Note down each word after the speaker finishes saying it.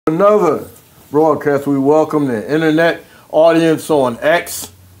Another broadcast. We welcome the internet audience on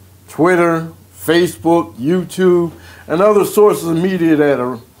X, Twitter, Facebook, YouTube, and other sources of media that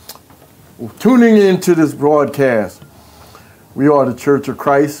are tuning into this broadcast. We are the Church of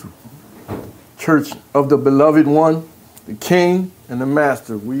Christ, Church of the Beloved One, the King and the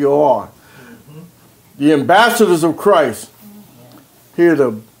Master. We are the ambassadors of Christ, here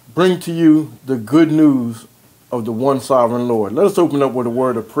to bring to you the good news of the one sovereign Lord. Let us open up with a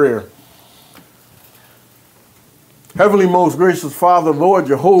word of prayer. Heavenly, most gracious Father, Lord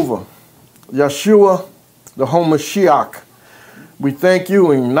Jehovah, Yeshua, the HaMashiach, we thank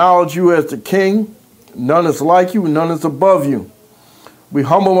you and acknowledge you as the King. None is like you, none is above you. We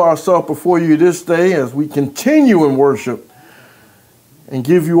humble ourselves before you this day as we continue in worship and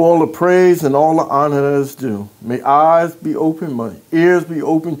give you all the praise and all the honor that is due. May eyes be open, my ears be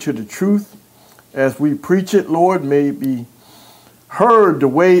open to the truth. As we preach it, Lord, may it be heard the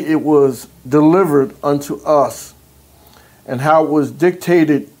way it was delivered unto us and how it was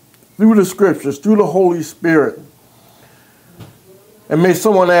dictated through the scriptures, through the Holy Spirit. And may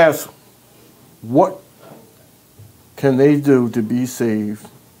someone ask, what can they do to be saved?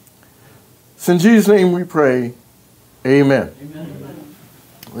 It's in Jesus' name we pray. Amen. Amen.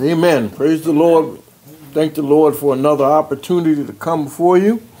 Amen. Praise the Lord. Thank the Lord for another opportunity to come before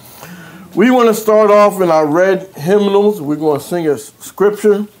you. We want to start off in our red hymnals. We're going to sing a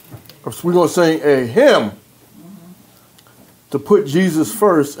scripture. We're going to sing a hymn to put Jesus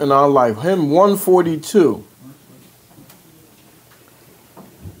first in our life. Hymn 142.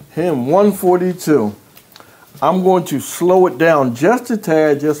 Hymn 142. I'm going to slow it down just a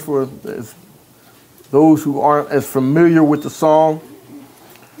tad, just for those who aren't as familiar with the song.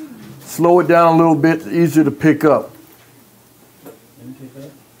 Slow it down a little bit, easier to pick up.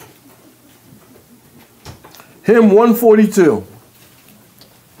 Hymn 142.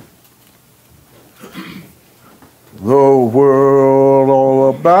 The world all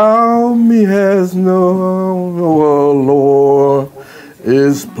about me has known, oh Lord,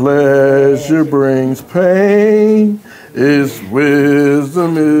 His pleasure brings pain, His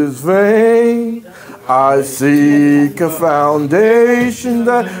wisdom is vain. I seek a foundation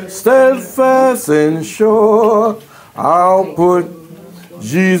that's steadfast and sure. I'll put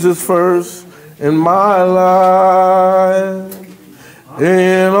Jesus first in my life.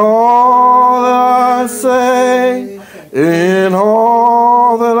 In all that I say, in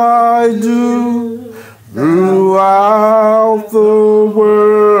all that I do, throughout the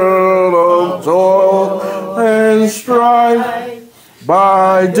world of toil and strife,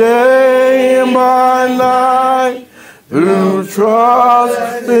 by day and by night, through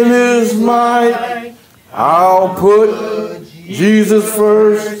trust in His might, I'll put Jesus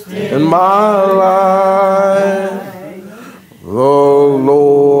first in my life. The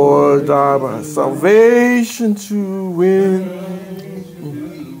Lord died my salvation to win.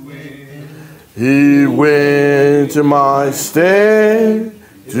 He went in my stead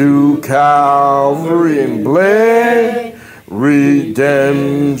to Calvary and bled.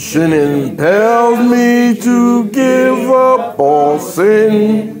 Redemption impels me to give up all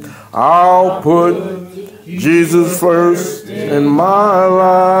sin. I'll put Jesus first in my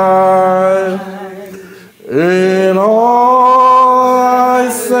life. In all I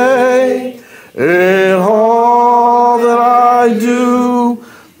say, in all that I do,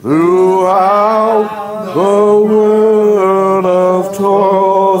 throughout the world of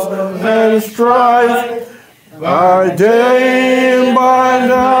toils and strife, by day and by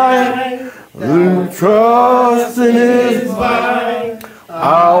night, through trust in His might,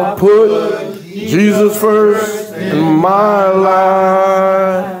 I'll put Jesus first in my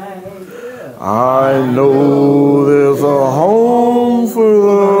life. I know there's a home for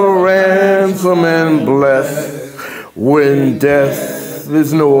the ransom and blessed, when death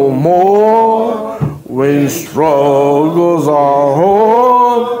is no more, when struggles are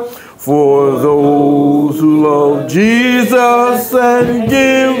o'er. For those who love Jesus and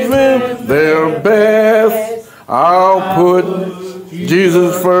give Him their best, I'll put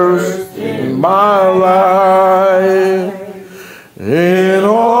Jesus first in my life. In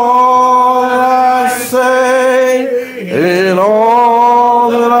all that I say, in all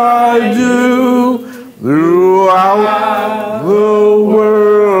that I do, throughout the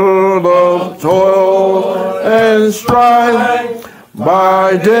world of toil and strife,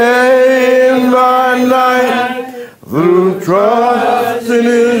 by day and by night, through trust in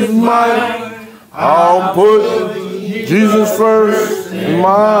His might, I'll put Jesus first in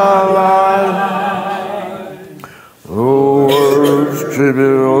my life. Though earth's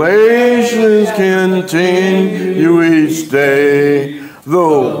tribulations continue each day,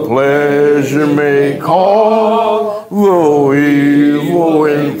 though pleasure may call, though evil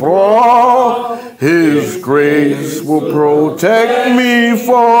enthrall, His grace will protect me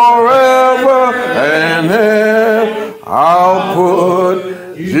forever and ever. I'll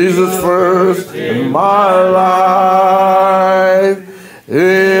put Jesus first in my life.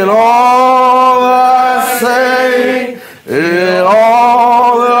 In all I say, in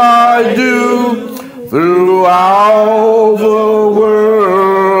all that I do, throughout the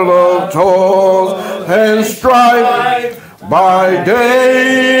world of toils and strife, by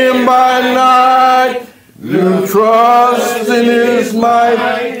day and by night, you trust in His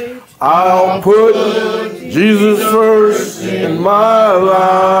might. I'll put Jesus first in my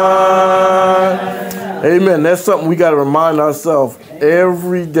life. Amen. That's something we got to remind ourselves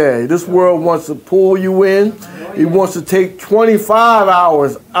every day. This world wants to pull you in. It wants to take 25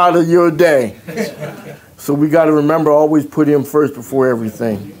 hours out of your day. So we got to remember, always put Him first before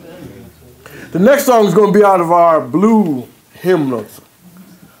everything. The next song is going to be out of our blue hymnals.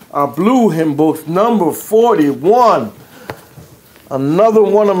 Our blue hymn books, number 41. Another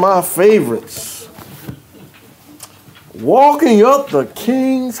one of my favorites. Walking Up the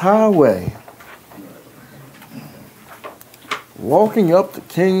King's Highway. Walking Up the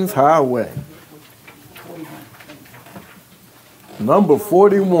King's Highway. Number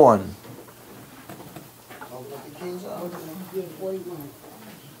 41.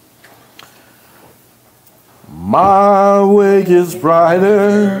 My way gets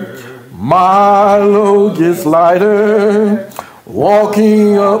brighter, my load gets lighter,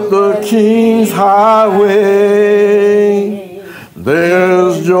 walking up the King's Highway.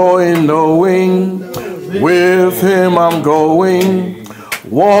 There's joy in knowing with Him I'm going,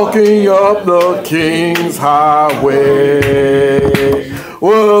 walking up the King's Highway.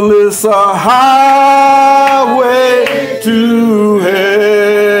 Well, it's a highway to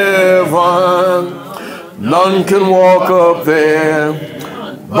heaven. None can walk up there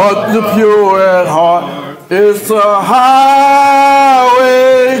but the pure at heart. It's a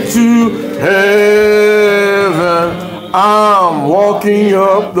highway to heaven. I'm walking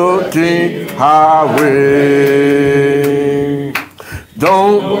up the King's Highway.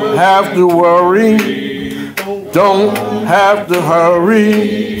 Don't have to worry, don't have to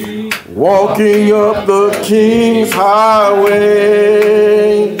hurry, walking up the King's Highway.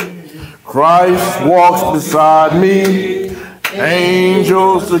 Christ walks beside me,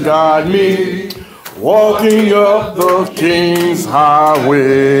 angels to guide me, walking up the King's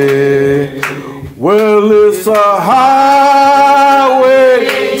Highway. Well, it's a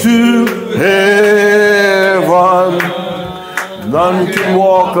highway to heaven. None can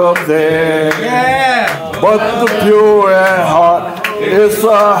walk up there but the pure at heart. It's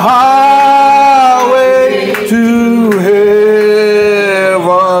a highway to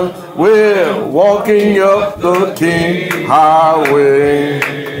heaven. We're walking up the King's Highway.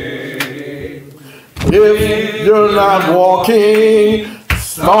 If you're not walking,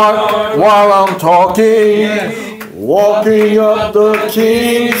 start while I'm talking. Walking up the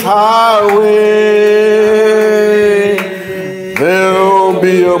King's Highway. There'll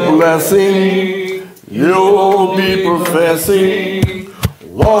be a blessing you'll be professing,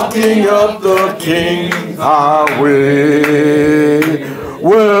 walking up the King's Highway.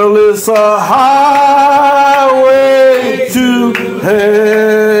 Well, it's a highway to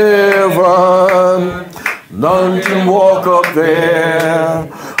heaven. None can walk up there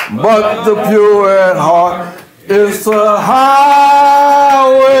but the pure at heart. It's a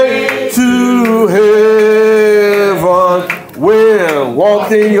highway to heaven. We're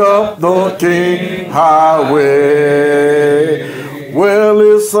walking up the King's Highway. Well,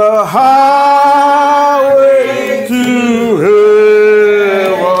 it's a highway to heaven.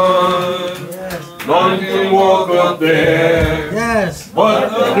 None can walk up there, but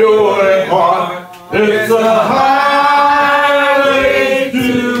the pure at heart. It's a highway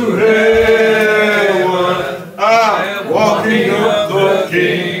to heaven. I'm walking up the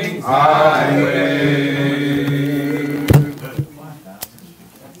King's Highway.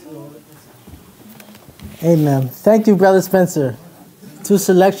 Amen. Thank you, Brother Spencer. To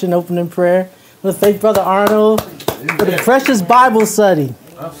selection, opening prayer. I want to thank Brother Arnold for the precious Bible study.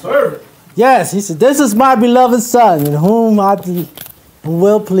 Yes, he said, "This is my beloved Son, in whom I am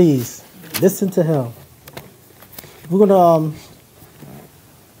well pleased." Listen to him. We're going to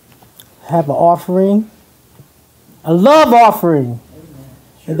have an offering, a love offering,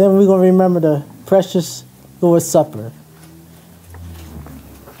 and then we're going to remember the precious Lord's Supper.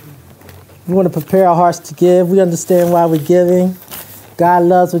 We want to prepare our hearts to give. We understand why we're giving. God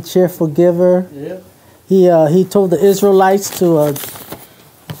loves a cheerful giver. He told the Israelites to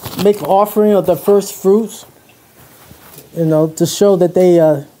make an offering of the first fruits, to show that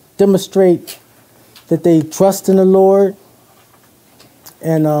they demonstrate that they trust in the Lord.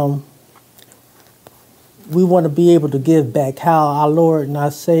 And we want to be able to give back how our Lord and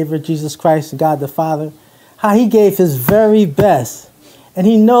our Savior, Jesus Christ and God the Father, how he gave his very best. And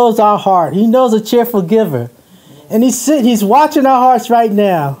he knows our heart. He knows a cheerful giver. And he's watching our hearts right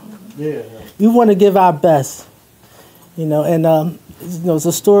now. Yeah. We want to give our best. It's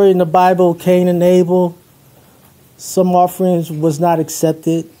a story in the Bible, Cain and Abel. Some offerings was not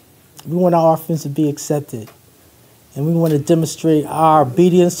accepted. We want our offerings to be accepted. And we want to demonstrate our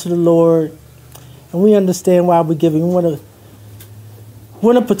obedience to the Lord. And we understand why we're giving. We want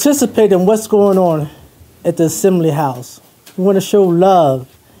to participate in what's going on at the assembly house. We want to show love,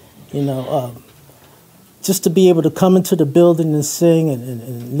 just to be able to come into the building and sing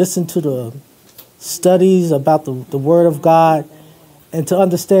and listen to the studies about the Word of God, and to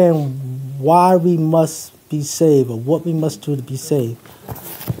understand why we must be saved or what we must do to be saved.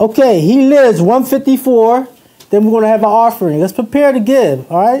 Okay, he lives, 154. Then we're going to have an offering. Let's prepare to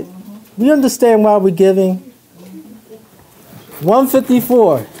give, all right? We understand why we're giving.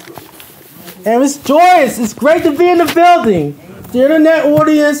 154. And it's joyous. It's great to be in the building. The internet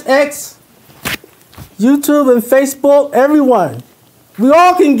audience, X, YouTube and Facebook, everyone. We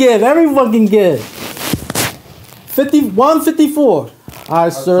all can give. Everyone can give. 154. I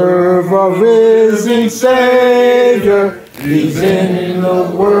serve a risen Savior. He's in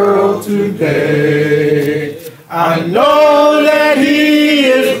the world today. I know that he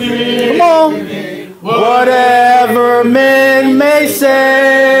is real. Come on. Whatever men may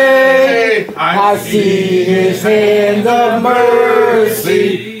say, I see his hand of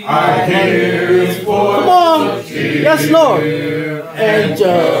mercy. I hear his voice. Come on. Yes, Lord. And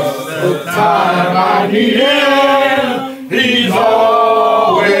just the time I need him, he's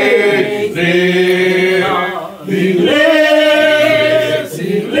always there. He lives,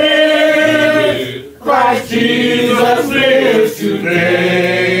 he lives. Christ Jesus lives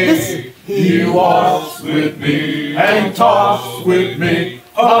today. He walks with me and talks with me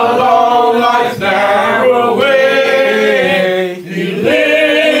along life's narrow way. He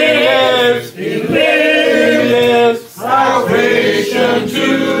lives, he lives. Salvation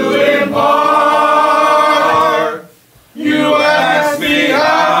to impart. You ask me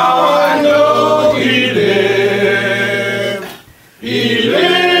how I know he lives. He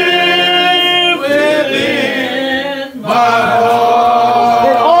lives within my heart.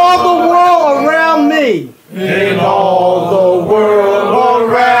 In all the world around me. In all the world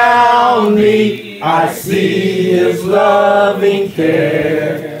around me, I see his loving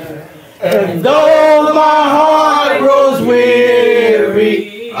care. And though my heart grows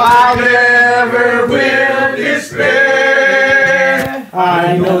weary, I never will despair.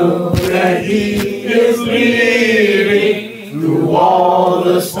 I know that he is leading through all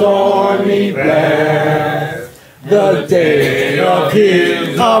the stormy paths. The day of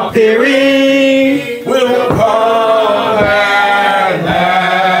his appearing will come at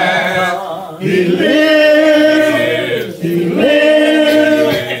last. He lives, he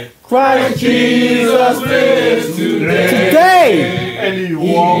lives. Christ Jesus lives today. And he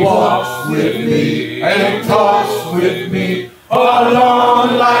walks with me and talks with me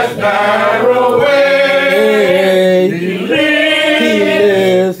along life's narrow way. He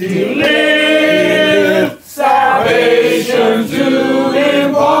lives, he lives. Salvation to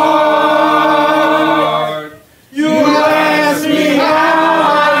impart. You ask me how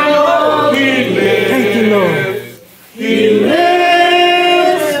I know he lives. Thank you, Lord. He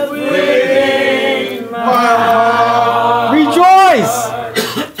lives within my heart. Rejoice!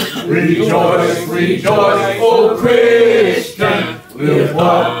 Rejoice, rejoice, O Christian. Lift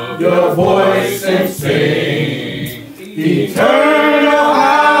up your voice and sing. Eternal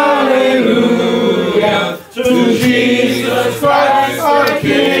hallelujah to Jesus Christ our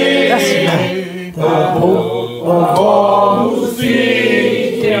King. That's right. The hope of all who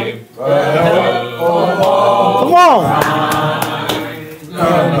seek him. The help of all. Come on.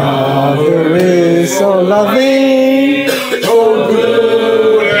 Another is so loving, so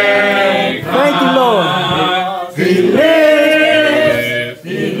good and kind. Thank you, Lord. He lives,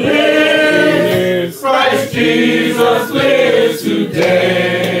 he lives. Christ Jesus lives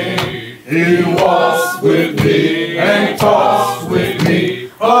today. He walks with me and talks with me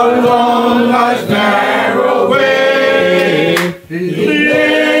along life's narrow way. He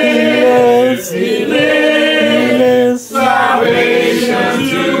lives, he lives. Salvation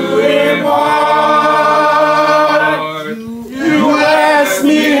to impart. You ask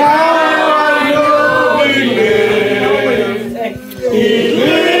me how I know he lives. He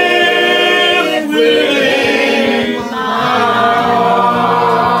lives.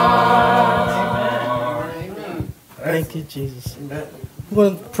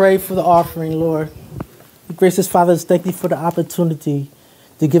 pray for the offering, Lord. Gracious Father, thank you for the opportunity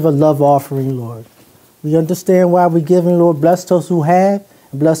to give a love offering, Lord. We understand why we're giving, Lord. Bless those who have,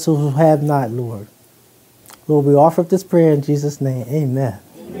 and bless those who have not, Lord. Lord, we offer up this prayer in Jesus' name. Amen.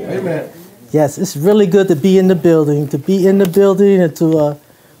 Amen. Yes, it's really good to be in the building, and to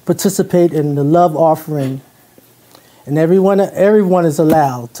participate in the love offering. And everyone is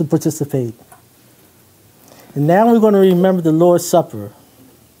allowed to participate. And now we're going to remember the Lord's Supper.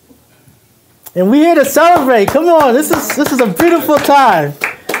 And we're here to celebrate. Come on, this is a beautiful time.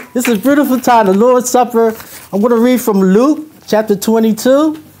 This is a beautiful time, the Lord's Supper. I'm going to read from Luke chapter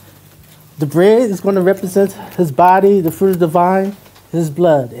 22. The bread is going to represent his body, the fruit of the vine, his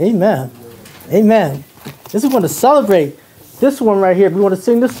blood. Amen. Amen. This is going to celebrate this one right here. We want to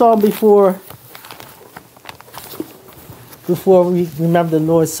sing this song before we remember the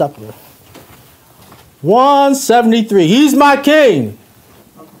Lord's Supper. 173. He's my king.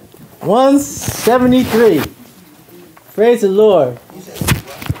 173. Praise the Lord.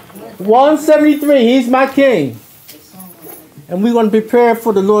 173. He's my king. And we're going to prepare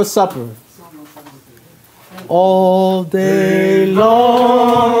for the Lord's Supper. All day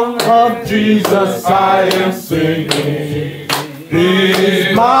long of Jesus I am singing.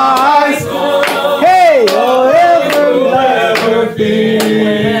 He's my soul. Hey, forever be.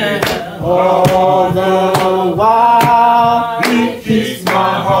 All the while he keeps my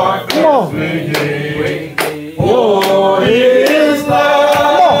heart singing. Oh, his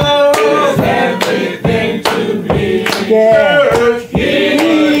love is everything to me. Yeah.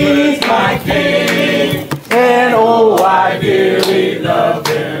 He's my king, and oh, I dearly love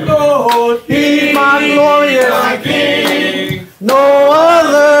him. Lord, he's my glorious king. No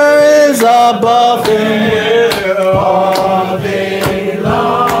other is above him. All day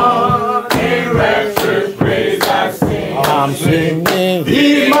long, in rapture's praise I sing. I'm singing.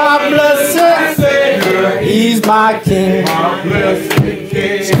 He's my blessed Savior. He's my king. My blessed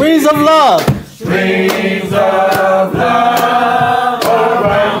king. Springs of love. Springs of love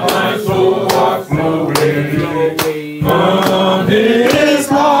around my soul are flowing. From his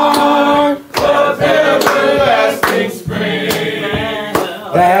heart of everlasting spring.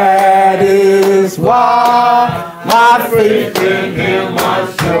 That is why my faith in him I'm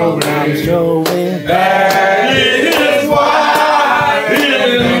showing. That is why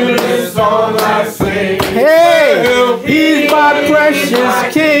in this song I sing. Hey, he's my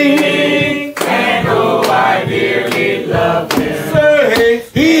precious king. And oh, I dearly love him.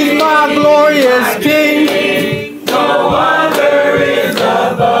 He's my glorious king. No other is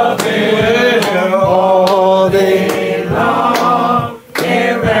above him. All day long.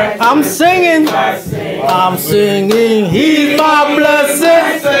 I'm singing. I'm singing. He's my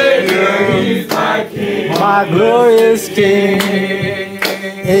blessed Savior. He's my king. My glorious king.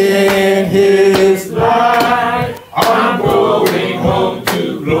 In his light, I'm going home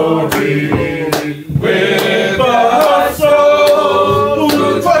to glory. With a soul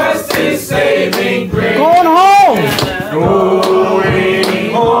who trusts his saving grace. Going home.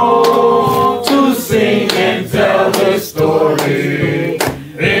 Going home to sing and tell the story.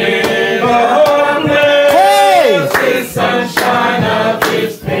 In the blessed sunshine of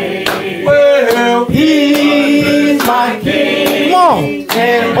his pain. Well, he's my king. Come on.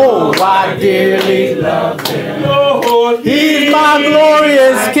 And oh, I dearly love him. Lord, he's my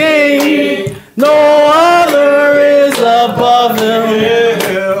glorious king. No other is above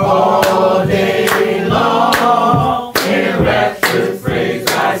him. All day long, in rapture's praise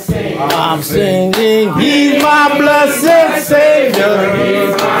I sing. I'm singing. He's my blessed Savior.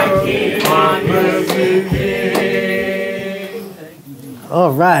 He's my king. My blessed king.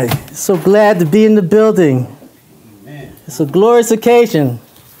 All right. So glad to be in the building. It's a glorious occasion.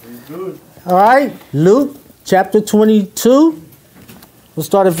 All right. Luke chapter 22. We'll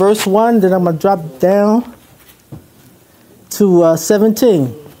start at verse 1, then I'm going to drop down to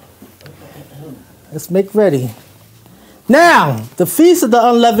 17. Let's make ready. Now, the feast of the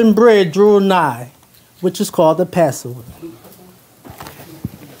unleavened bread drew nigh, which is called the Passover.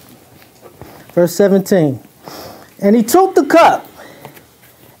 Verse 17. And he took the cup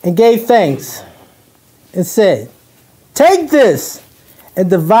and gave thanks and said, take this and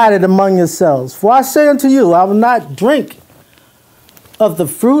divide it among yourselves. For I say unto you, I will not drink of the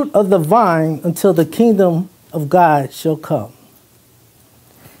fruit of the vine until the kingdom of God shall come.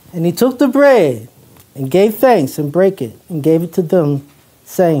 And he took the bread and gave thanks and brake it and gave it to them,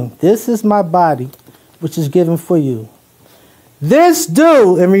 saying, this is my body, which is given for you. This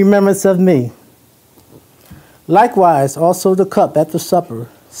do in remembrance of me. Likewise, also the cup at the supper,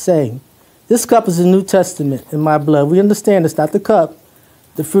 saying, this cup is the New Testament in my blood. We understand it's not the cup,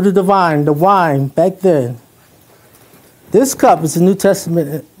 the fruit of the vine, the wine back then. This cup is the New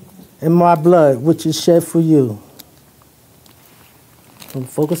Testament in my blood, which is shed for you. So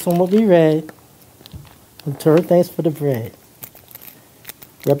focus on what we read. And turn thanks for the bread.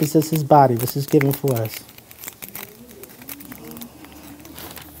 Represents his body, which is given for us.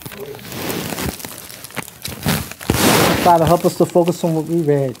 Father, help us to focus on what we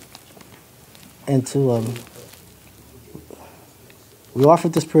read and to we offer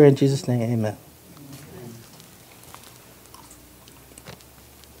this prayer in Jesus' name. Amen.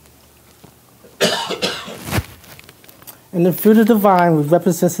 And the fruit of the vine, which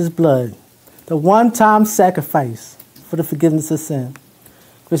represents his blood, the one-time sacrifice for the forgiveness of sin.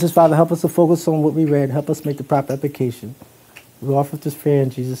 Gracious Father, help us to focus on what we read. Help us make the proper application. We offer this prayer in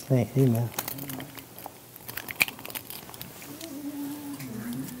Jesus' name. Amen.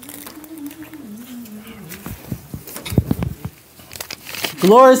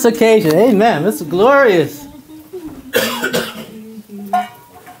 Glorious occasion. Amen. This is glorious.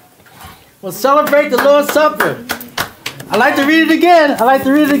 We'll celebrate the Lord's Supper. I like to read it again. Let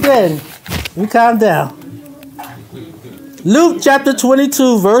me calm down. Luke chapter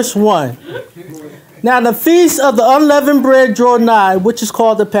 22, verse 1. Now the feast of the unleavened bread drew nigh, which is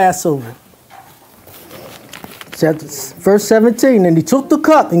called the Passover. Verse 17. And he took the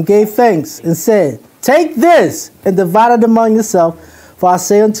cup and gave thanks and said, take this and divide it among yourself. For I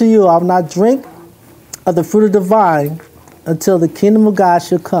say unto you, I will not drink of the fruit of the vine until the kingdom of God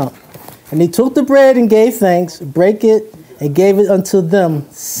shall come. And he took the bread and gave thanks, brake it, and gave it unto them,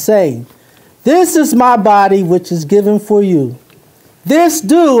 saying, this is my body which is given for you. This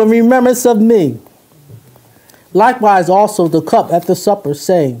do in remembrance of me. Likewise also the cup after supper,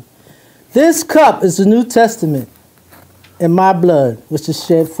 saying, this cup is the New Testament in my blood, which is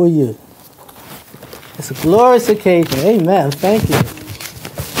shed for you. It's a glorious occasion. Amen. Thank you.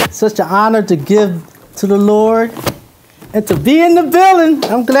 Such an honor to give to the Lord and to be in the building.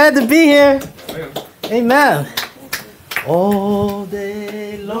 I'm glad to be here. Amen. All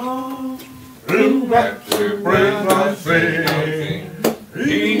day long, in rapture, praise my sing.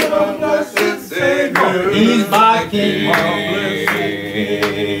 He's a blessed Savior. He's my King.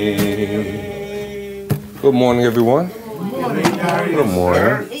 Good morning, everyone. Good morning. Good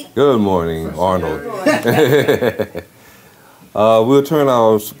morning. Good morning, Arnold. We'll turn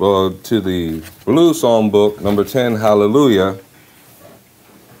ours to the Blue Psalm book, number 10, Hallelujah.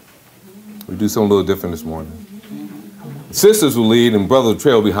 We do something a little different this morning. Sisters will lead and brothers will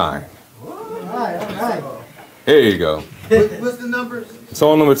trail behind. All right. Here you go. What's the numbers?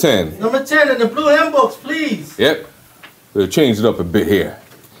 Song number 10. Number 10 in the blue hymn books, please. Yep. We'll change it up a bit here.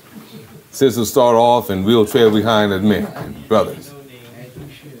 Sisters start off and we'll trail behind as men and brothers.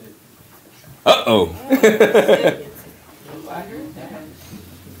 Uh-oh.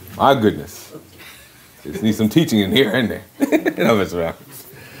 My goodness. Just need some teaching in here, isn't there? No mess around.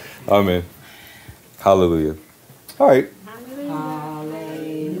 Amen. Hallelujah. All right.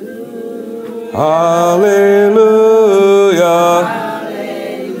 Hallelujah.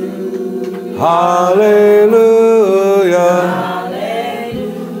 Hallelujah.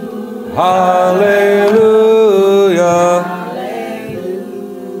 Hallelujah.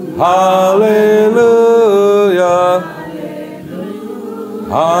 Hallelujah.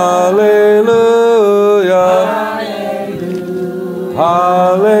 Hallelujah. Hallelujah.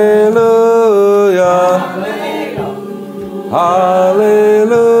 Hallelujah. Hallelujah.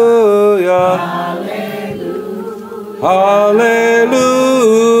 Hallelujah.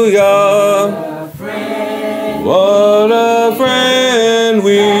 What a friend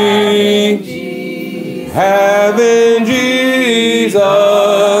we have in Jesus.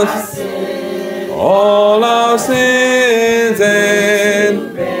 All our sins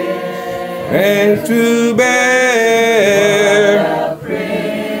and to bear.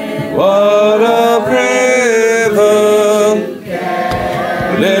 What a privilege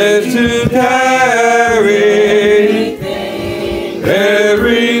to carry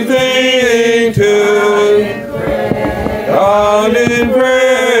everything to God in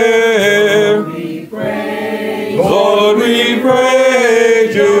prayer. Lord, we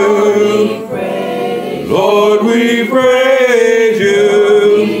praise you. Lord, we praise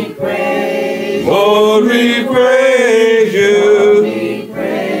you. Lord, we praise you.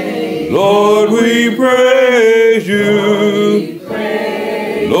 Lord, we praise you.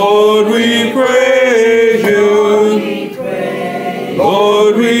 Lord, we praise you.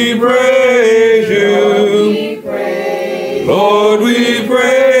 Lord, we praise you. Lord, we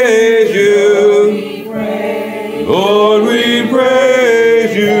praise you. Lord, we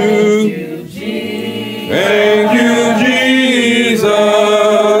praise you. Thank you, Jesus.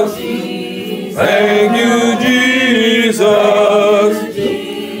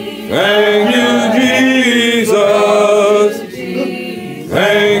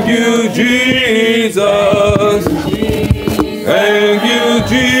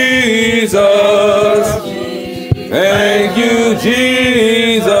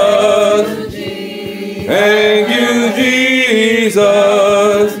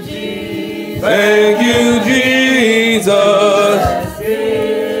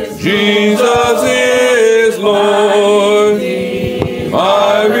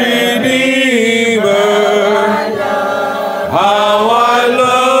 my Redeemer. How I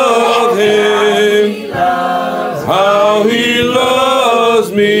love him. How he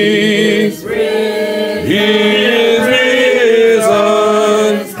loves me. He is risen.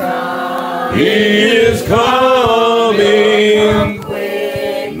 He is coming.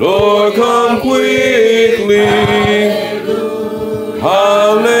 Lord, come quickly.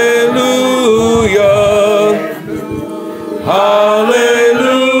 Hallelujah. Hallelujah.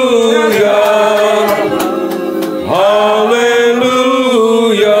 Hallelujah.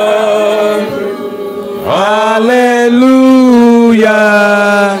 Hallelujah.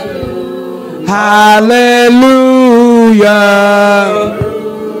 Hallelujah.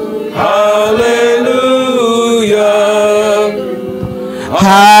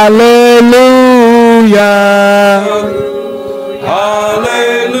 Hallelujah. Hallelujah. Hallelujah.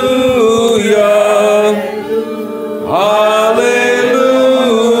 Hallelujah.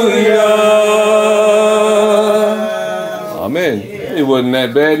 Amen. It wasn't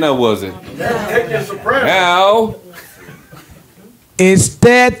that bad, now was it? Now, It's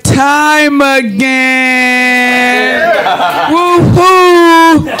that time again.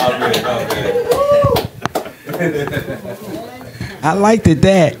 Woo-hoo. I liked it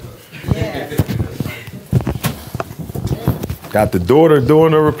that. Got the daughter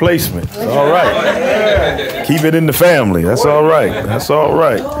doing a replacement. It's all right. Keep it in the family. That's all right. That's all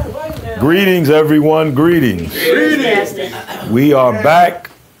right. Greetings, everyone. Greetings. We are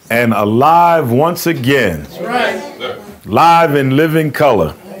back and alive once again. Live in living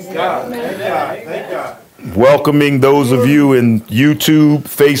color. Welcoming those of you in YouTube,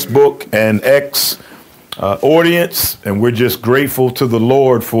 Facebook, and X audience. And we're just grateful to the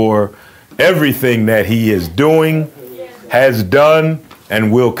Lord for everything that he is doing, has done,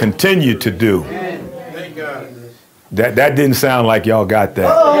 and will continue to do. That didn't sound like y'all got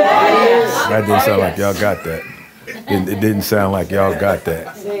that. That didn't sound like y'all got that. It didn't sound like y'all got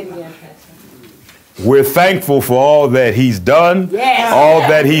that. We're thankful for all that he's done, all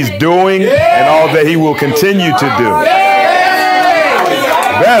that he's doing, and all that he will continue to do.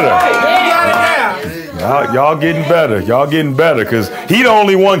 Better. Y'all getting better. Y'all getting better, because he the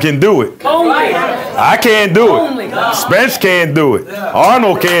only one can do it. I can't do it. Spence can't do it.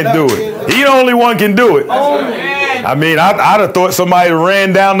 Arnold can't do it. He the only one can do it. I mean, I'd have thought somebody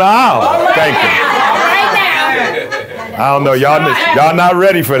ran down the aisle. Thank you. I don't know. Y'all not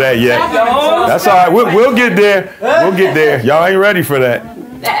ready for that yet. That's all right. We'll get there. We'll get there. Y'all ain't ready for that.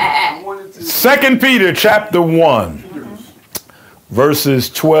 2 Peter chapter 1, verses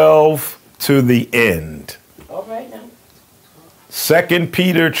 12 to the end. 2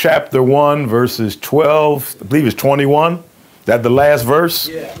 Peter chapter 1, verses 12, I believe it's 21. Is that the last verse?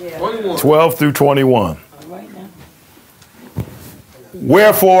 12 through 21.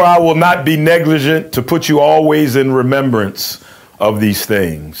 Wherefore I will not be negligent to put you always in remembrance of these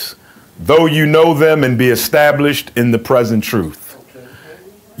things, though you know them and be established in the present truth.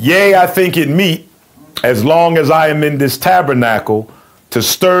 Yea, I think it meet, as long as I am in this tabernacle, to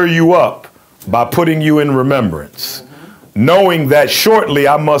stir you up by putting you in remembrance, knowing that shortly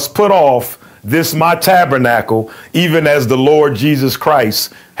I must put off this my tabernacle, even as the Lord Jesus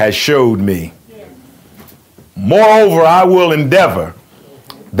Christ has showed me. Moreover, I will endeavor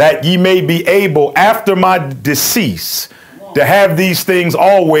that ye may be able after my decease to have these things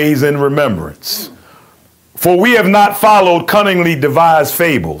always in remembrance. For we have not followed cunningly devised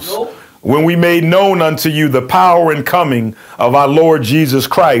fables, when we made known unto you the power and coming of our Lord Jesus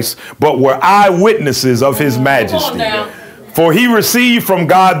Christ, but were eyewitnesses of his majesty. For he received from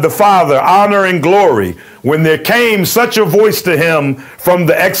God the Father honor and glory, when there came such a voice to him from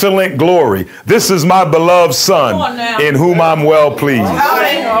the excellent glory, this is my beloved Son, in whom I'm well pleased.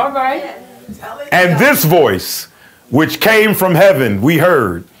 All right. And this voice, which came from heaven, we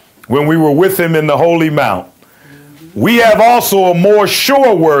heard when we were with him in the holy mount. We have also a more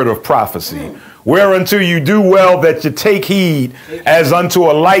sure word of prophecy, whereunto you do well that you take heed, as unto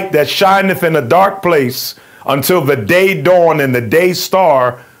a light that shineth in a dark place, until the day dawn and the day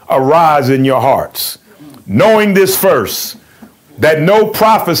star arise in your hearts. Knowing this first, that no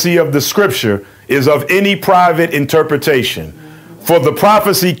prophecy of the scripture is of any private interpretation. For the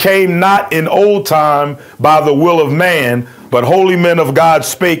prophecy came not in old time by the will of man, but holy men of God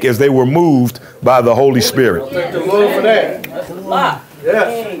spake as they were moved by the Holy Spirit. Thank the Lord for that. That's a lot.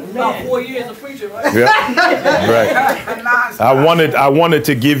 Yes. About 4 years of preaching, right? Yeah. Right. I wanted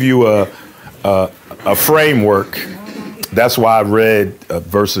to give you a framework. That's why I read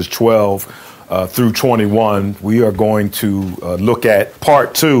verses 12 through 21. We are going to look at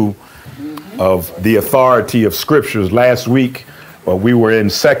part 2 of the authority of scriptures. Last week we were in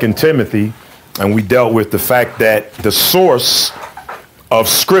 2 Timothy, and we dealt with the fact that the source of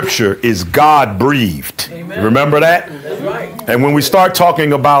Scripture is God-breathed. Remember that? That's right. And when we start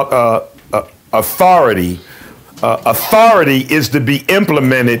talking about authority, authority is to be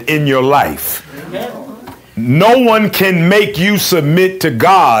implemented in your life. No one can make you submit to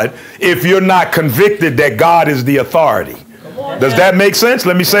God if you're not convicted that God is the authority. Does that make sense?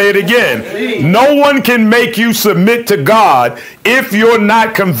 Let me say it again. No one can make you submit to God if you're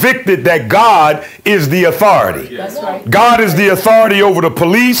not convicted that God is the authority. God is the authority over the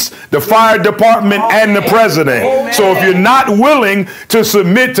police, the fire department, and the president. So if you're not willing to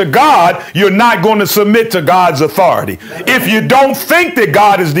submit to God, you're not going to submit to God's authority. If you don't think that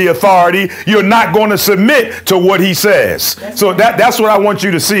God is the authority, you're not going to submit to what he says. So that's what I want you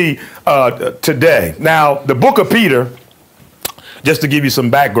to see today. Now, the book of Peter, just to give you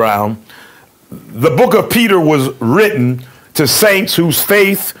some background, the book of Peter was written to saints whose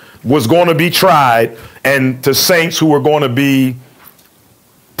faith was going to be tried and to saints who were going to be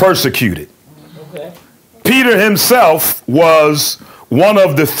persecuted. Okay. Peter himself was one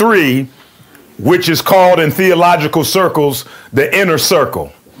of the three, which is called in theological circles the inner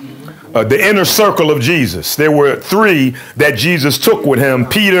circle. The inner circle of Jesus. There were three that Jesus took with him: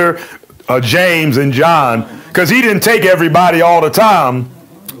 Peter, James, and John. Because he didn't take everybody all the time,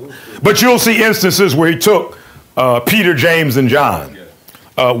 but you'll see instances where he took Peter, James, and John.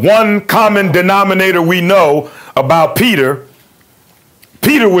 One common denominator we know about Peter,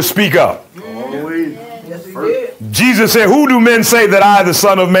 Peter would speak up. Jesus said, "Who do men say that I, the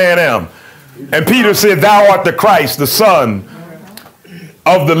Son of Man, am?" And Peter said, "Thou art the Christ, the Son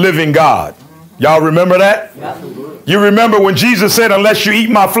of the living God." Y'all remember that? You remember when Jesus said, "Unless you eat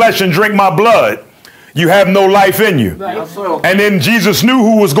my flesh and drink my blood, you have no life in you." And then Jesus knew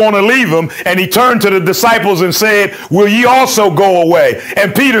who was going to leave him, and he turned to the disciples and said, "Will ye also go away?"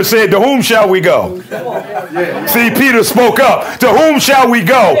 And Peter said, "To whom shall we go?" See, Peter spoke up. "To whom shall we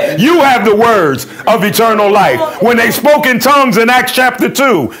go? You have the words of eternal life." When they spoke in tongues in Acts chapter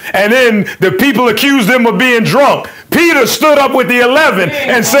 2, and then the people accused them of being drunk, Peter stood up with the 11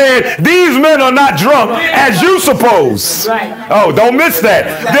 and said, "These men are not drunk as you suppose." Oh, don't miss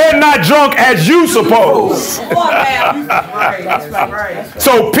that. They're not drunk as you suppose.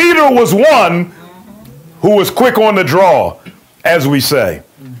 So Peter was one who was quick on the draw, as we say.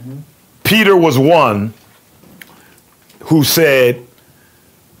 Peter was one who said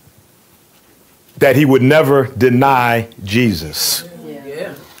that he would never deny Jesus.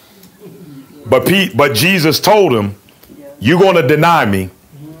 But Jesus told him, "You're going to deny me."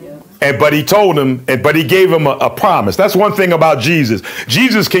 But he told him, but he gave him a promise. That's one thing about Jesus.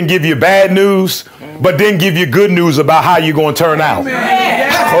 Jesus can give you bad news, but then give you good news about how you're going to turn out.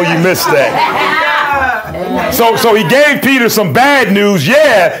 Oh, you missed that. So he gave Peter some bad news.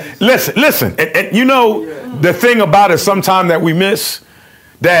 Yeah, listen. And you know, the thing about it sometimes that we miss,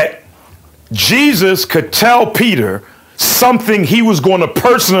 that Jesus could tell Peter something he was going to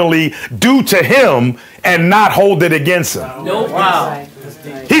personally do to him and not hold it against him. Wow.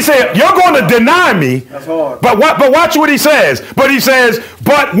 He said, "You're going to deny me." But watch what he says. But he says,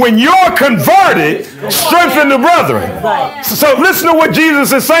 "But when you're converted, strengthen the brethren." So listen to what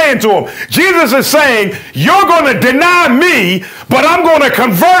Jesus is saying to him. Jesus is saying, "You're going to deny me, but I'm going to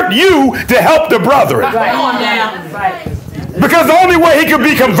convert you to help the brethren." Because the only way he could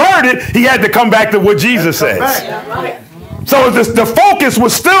be converted, he had to come back to what Jesus says. So the focus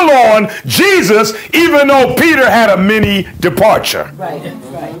was still on Jesus, even though Peter had a mini departure.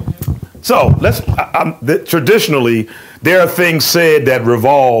 So traditionally, there are things said that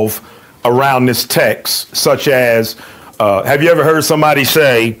revolve around this text, such as, have you ever heard somebody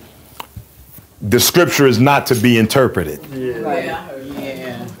say, the scripture is not to be interpreted?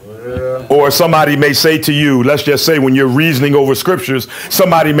 Or somebody may say to you, let's just say when you're reasoning over scriptures,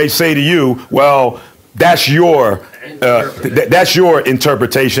 somebody may say to you, "Well, that's your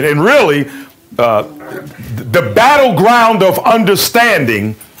interpretation." And really, the battleground of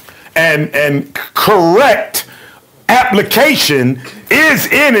understanding and correct application is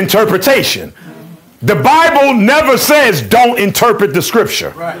in interpretation. The Bible never says don't interpret the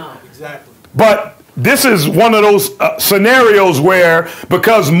scripture. Right. Exactly. But this is one of those scenarios where,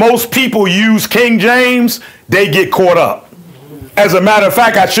 because most people use King James, they get caught up. As a matter of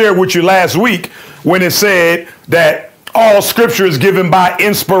fact, I shared with you last week when it said that all scripture is given by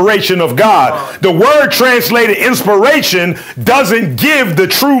inspiration of God. The word translated inspiration doesn't give the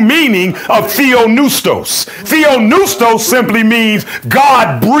true meaning of theopneustos. Theopneustos simply means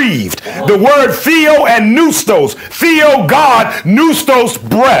God breathed. The word theo and pneustos. Theo, God, pneustos,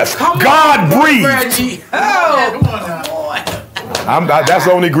 breath. God breathed. That's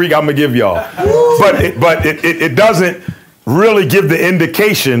the only Greek I'm gonna give y'all. But it doesn't really give the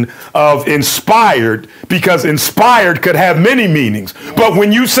indication of inspired, because inspired could have many meanings. But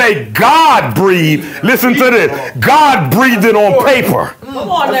when you say God breathed, listen to this. God breathed it on paper. Come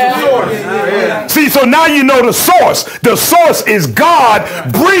on now. See, so now you know the source. The source is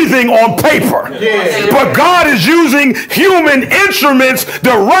God breathing on paper. But God is using human instruments to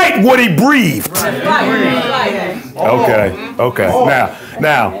write what he breathed. Okay.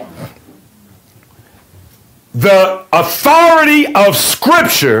 Now, the authority of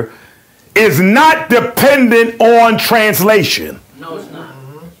Scripture is not dependent on translation. No, it's not.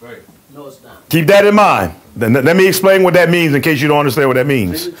 No, it's not. Keep that in mind. Then let me explain what that means in case you don't understand what that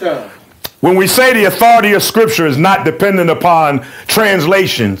means. When we say the authority of Scripture is not dependent upon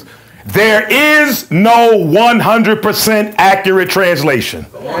translations, there is no 100% accurate translation.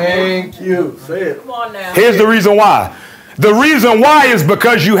 Thank you. Say it. Come on now. Here's the reason why. The reason why is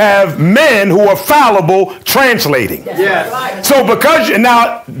because you have men who are fallible translating. Yes. So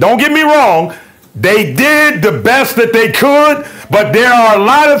now, don't get me wrong, they did the best that they could, but there are a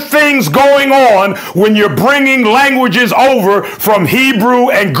lot of things going on when you're bringing languages over from Hebrew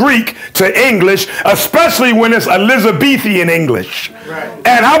and Greek to English, especially when it's Elizabethan English. Right.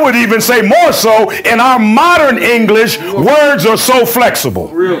 And I would even say more so, in our modern English, words are so flexible.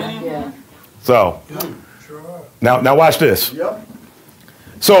 Really? Yeah. So, now watch this. Yep.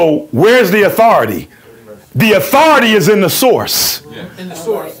 So where's the authority? The authority is in the source. In the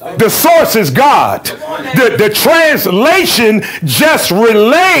source. The source is God. The translation just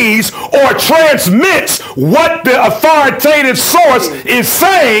relays or transmits what the authoritative source is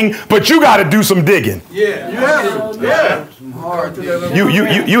saying, but you got to do some digging. Yeah.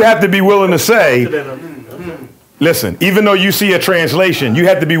 You have to be willing to say, listen, even though you see a translation, you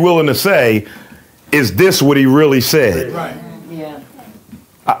have to be willing to say, is this what he really said? Right. Yeah.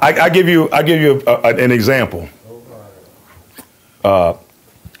 I give you an example.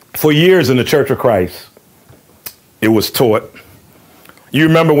 For years in the Church of Christ, it was taught. You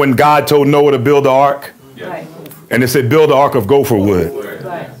remember when God told Noah to build the ark? Right. And it said, build the ark of gopher wood.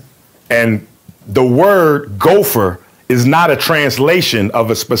 Right. And the word gopher is not a translation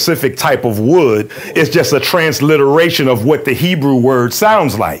of a specific type of wood. It's just a transliteration of what the Hebrew word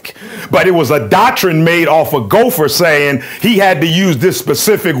sounds like. But it was a doctrine made off of gopher saying he had to use this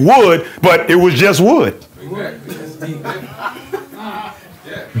specific wood, but it was just wood.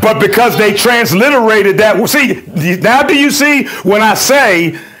 But because they transliterated that, see, now do you see when I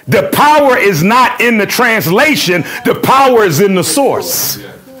say the power is not in the translation, the power is in the source.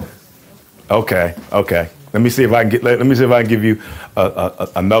 Okay. Let me see if I can give you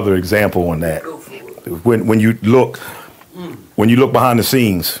another example on that. When you look behind the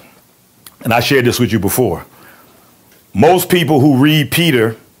scenes, and I shared this with you before. Most people who read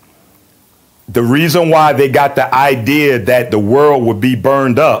Peter, the reason why they got the idea that the world would be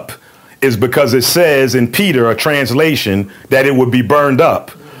burned up is because it says in Peter, a translation, that it would be burned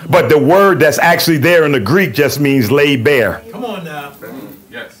up. But the word that's actually there in the Greek just means laid bare. Come on now.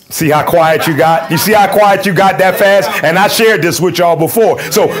 Yes. See how quiet you got? You see how quiet you got that fast? And I shared this with y'all before.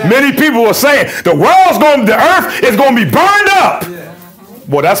 So many people are saying the earth is going to be burned up.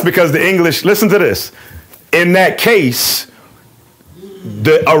 Well, that's because the English, listen to this. In that case,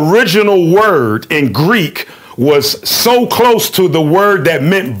 the original word in Greek was so close to the word that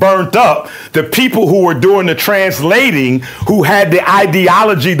meant burnt up, the people who were doing the translating, who had the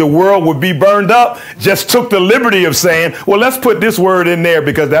ideology the world would be burned up, just took the liberty of saying, well, let's put this word in there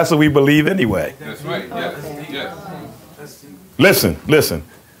because that's what we believe anyway. That's right. Yes. Listen.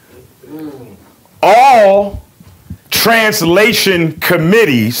 All translation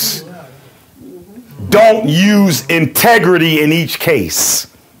committees don't use integrity in each case.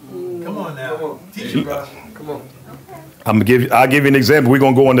 Come on now. Teach you, bro. Come on. I'll give you an example. We're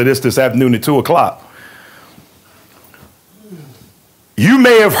going to go into this afternoon at 2 o'clock. You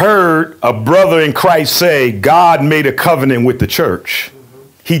may have heard a brother in Christ say God made a covenant with the church.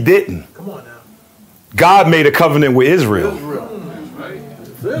 He didn't. Come on now. God made a covenant with Israel.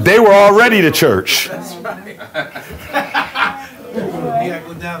 They were already the church. That's right. You gotta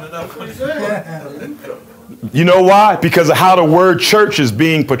go down enough. You know why? Because of how the word church is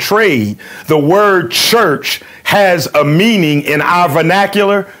being portrayed. The word church has a meaning in our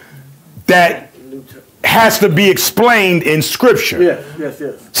vernacular that has to be explained in Scripture. Yes.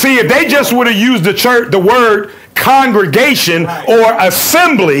 See, if they just would have used the word congregation or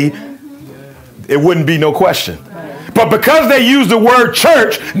assembly, it wouldn't be no question. But because they use the word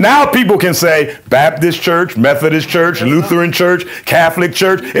church, now people can say Baptist church, Methodist church, Lutheran church, Catholic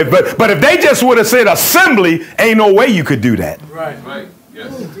church. But if they just would have said assembly, ain't no way you could do that. Right.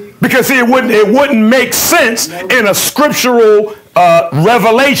 Yes. Because see, it wouldn't make sense in a scriptural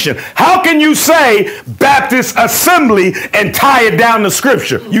revelation. How can you say Baptist assembly and tie it down to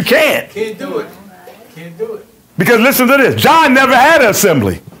scripture? You can't. Can't do it. Can't do it. Because listen to this. John never had an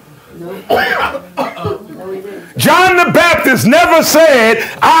assembly. John the Baptist never said,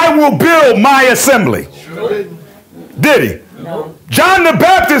 I will build my assembly. Did he? No. John the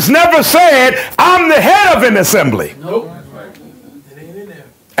Baptist never said, I'm the head of an assembly. Nope. It ain't in there.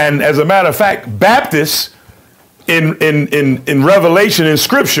 And as a matter of fact, Baptists in Revelation in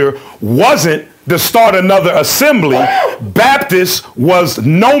Scripture wasn't to start another assembly. Baptist was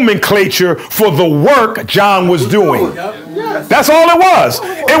nomenclature for the work John was doing. That's all it was.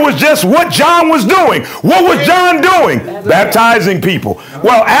 It was just what John was doing. What was John doing? Baptizing people.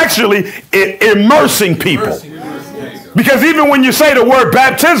 Well, actually, immersing people. Because even when you say the word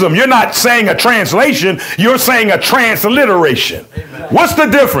baptism, you're not saying a translation, you're saying a transliteration. What's the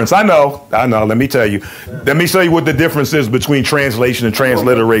difference? I know. Let me tell you. Let me tell you what the difference is between translation and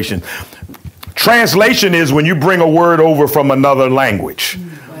transliteration. Translation is when you bring a word over from another language.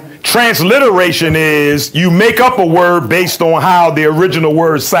 Transliteration is you make up a word based on how the original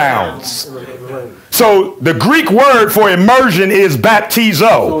word sounds. So the Greek word for immersion is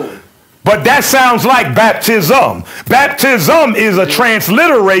baptizo. But that sounds like baptism. Baptism is a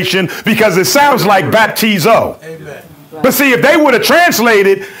transliteration because it sounds like baptizo. Amen. But see, if they would have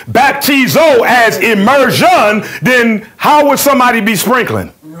translated baptizo as immersion, then how would somebody be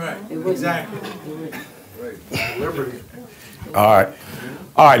sprinkling? Right. Exactly. All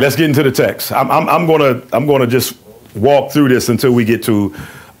right, let's get into the text. I'm gonna just walk through this until we get to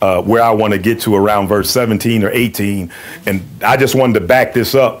where I want to get to around verse 17 or 18. And I just wanted to back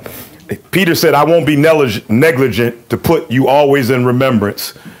this up. Peter said, I won't be negligent to put you always in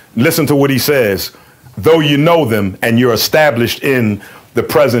remembrance. Listen to what he says, though you know them and you're established in the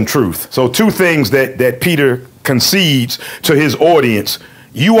present truth. So two things that Peter concedes to his audience.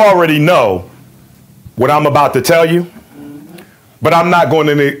 You already know what I'm about to tell you, but I'm not going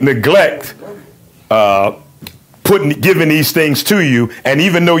to neglect giving these things to you. And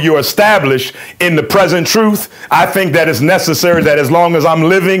even though you're established in the present truth, I think that it's necessary that as long as I'm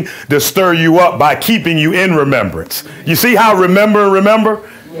living, to stir you up by keeping you in remembrance. You see how remember and remember?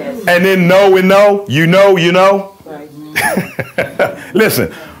 Yes. And then know and know, you know. Right.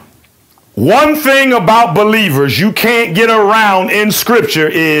 Listen, one thing about believers you can't get around in scripture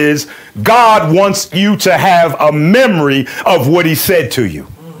is God wants you to have a memory of what he said to you.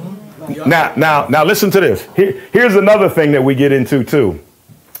 Now, listen to this. Here's another thing that we get into, too,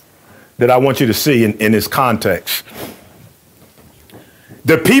 that I want you to see in this context.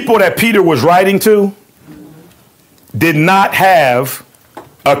 The people that Peter was writing to did not have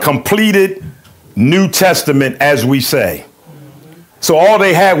a completed New Testament, as we say. So all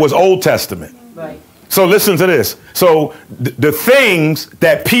they had was Old Testament. Right. So listen to this. So the things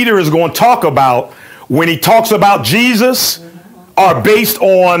that Peter is going to talk about when he talks about Jesus are based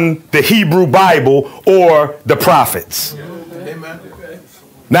on the Hebrew Bible or the prophets. Amen.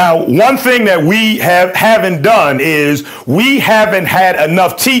 Now, one thing that we haven't done is we haven't had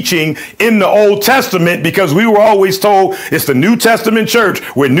enough teaching in the Old Testament because we were always told it's the New Testament church.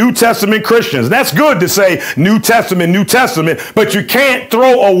 We're New Testament Christians. That's good to say New Testament, but you can't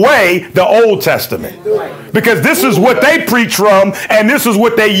throw away the Old Testament because this is what they preach from and this is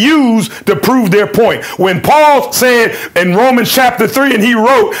what they use to prove their point. When Paul said in Romans chapter 3 and he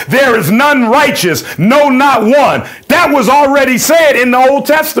wrote, there is none righteous, no, not one. That was already said in the Old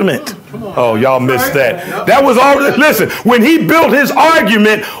Testament. Oh, y'all missed that. That was already, listen, when he built his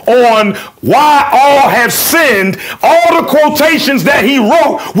argument on why all have sinned, all the quotations that he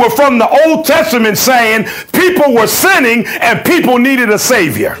wrote were from the Old Testament saying people were sinning and people needed a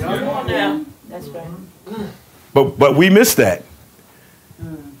savior. That's right. But we missed that.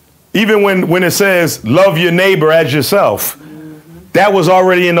 Even when it says love your neighbor as yourself, that was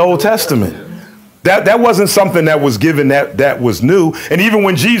already in the Old Testament. That wasn't something that was given that was new. And even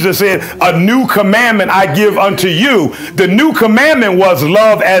when Jesus said, a new commandment I give unto you, the new commandment was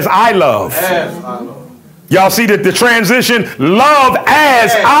love as I love. Y'all see that the transition, love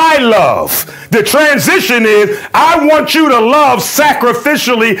as I love. The transition is, I want you to love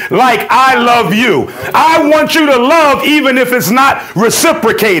sacrificially like I love you. I want you to love even if it's not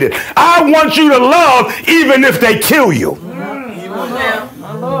reciprocated. I want you to love even if they kill you.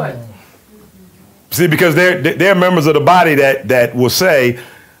 My Lord. See, because they're members of the body that will say,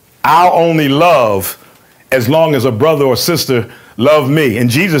 I'll only love as long as a brother or sister love me. And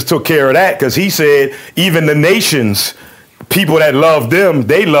Jesus took care of that because he said, even the nations, people that love them,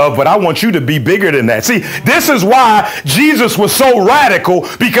 they love, but I want you to be bigger than that. See, this is why Jesus was so radical,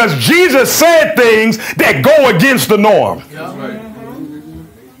 because Jesus said things that go against the norm.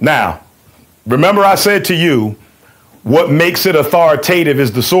 Now, remember I said to you, what makes it authoritative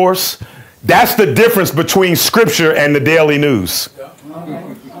is the source. That's the difference between scripture and the daily news.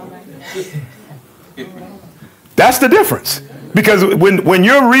 That's the difference. Because when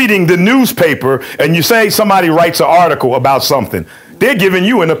you're reading the newspaper and you say somebody writes an article about something, they're giving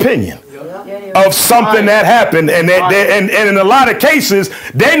you an opinion of something that happened. And in a lot of cases,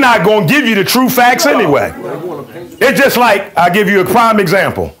 they're not going to give you the true facts anyway. It's just like, I'll give you a prime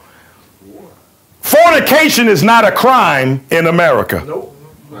example. Fornication is not a crime in America. Nope.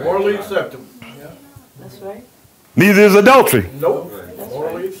 Morally acceptable. That's right. Neither is adultery. Nope.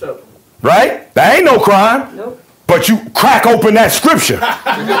 Morally acceptable. Right? That ain't no crime. Nope. But you crack open that scripture.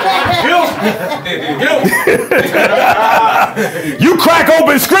 You crack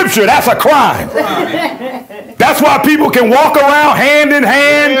open scripture, that's a crime. That's why people can walk around hand in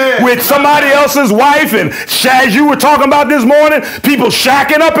hand with somebody else's wife, and as you were talking about this morning, people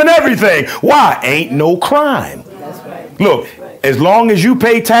shacking up and everything. Why? Ain't no crime. That's right. Look, as long as you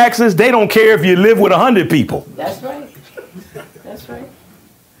pay taxes, they don't care if you live with 100 people. That's right. That's right.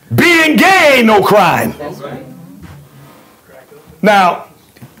 Being gay ain't no crime. That's right. Now,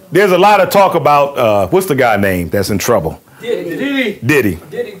 there's a lot of talk about, what's the guy name that's in trouble? Diddy.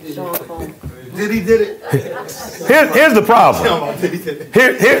 Sean Combs. Diddy did it. Here's the problem.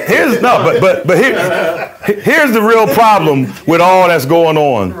 Here's the real problem with all that's going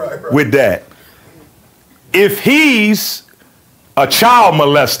on with that. If he's a child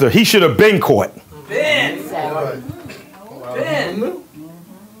molester, he should have been caught.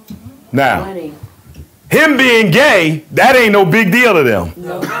 Now, Money. him being gay, that ain't no big deal to them.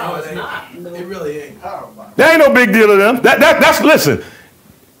 No, it's not. It really ain't. That ain't no big deal to them. That's listen.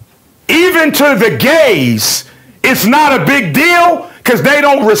 Even to the gays, it's not a big deal because they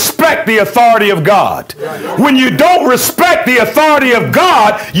don't respect the authority of God. When you don't respect the authority of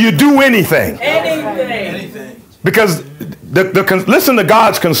God, you do anything. Anything. Because listen to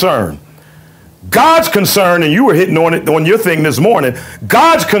God's concern. God's concern, and you were hitting on it on your thing this morning,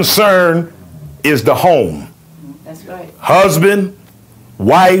 God's concern is the home. That's right. Husband,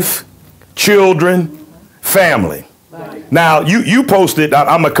 wife, children, family. Right. Now, you posted,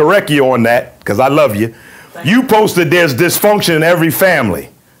 I'm going to correct you on that because I love you. You posted there's dysfunction in every family.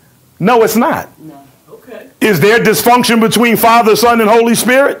 No, it's not. No. Okay. Is there dysfunction between Father, Son, and Holy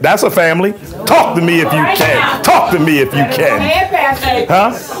Spirit? That's a family. Talk to me if you can. Talk to me if you can.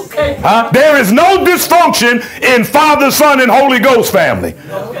 Huh? Huh? There is no dysfunction in Father, Son, and Holy Ghost family.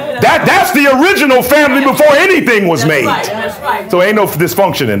 That's the original family before anything was made. That's right. So ain't no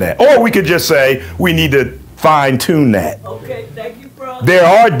dysfunction in that. Or we could just say we need to fine-tune that. Okay, thank you, brother. There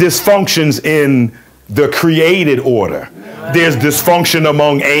are dysfunctions in the created order. There's dysfunction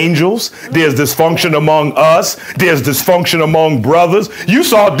among angels. There's dysfunction among us. There's dysfunction among brothers. You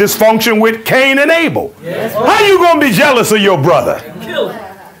saw dysfunction with Cain and Abel. Yes. How you going to be jealous of your brother? Kill him.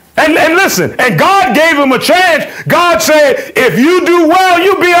 And listen, and God gave him a chance. God said, if you do well,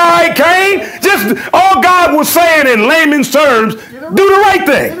 you'll be all right, Cain. Just all God was saying in layman's terms, do the right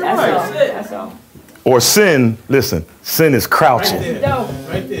thing. That's all. Or sin, listen, sin is crouching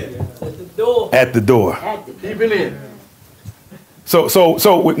Right there. At the door. at the door. Keep it in. So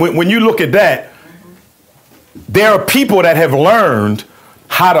when you look at that, there are people that have learned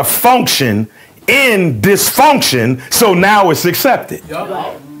how to function in dysfunction, so now it's accepted.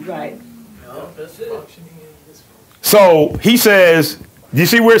 Right. That's it. So he says, you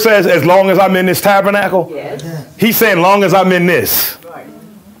see where it says, as long as I'm in this tabernacle? Yes. He's saying, long as I'm in this, Right.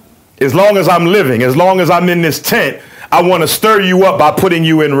 as long as I'm living, as long as I'm in this tent, I want to stir you up by putting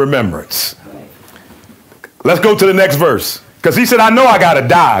you in remembrance. Let's go to the next verse. Because he said, I know I got to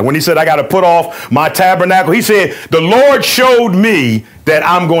die. When he said, I got to put off my tabernacle, he said, the Lord showed me that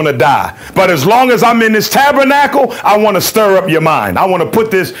I'm going to die. But as long as I'm in this tabernacle, I want to stir up your mind. I want to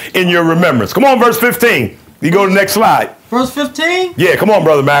put this in your remembrance. Come on, verse 15. You go to the next slide. Verse 15. Yeah, come on,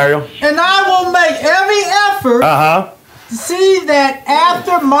 Brother Mario. And I will make every effort to see that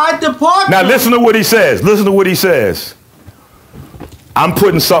after my departure. Now listen to what he says. Listen to what he says. I'm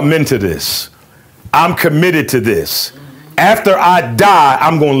putting something into this. I'm committed to this. After I die,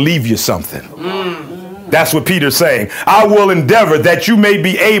 I'm going to leave you something. That's what Peter's saying. I will endeavor that you may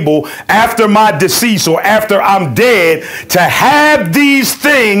be able, after my decease or after I'm dead, to have these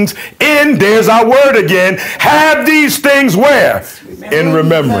things in, there's our word again, have these things where? In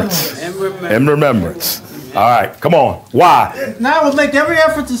remembrance. In remembrance. All right, come on. Why? Now I will make every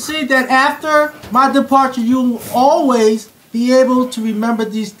effort to see that after my departure, you will always be able to remember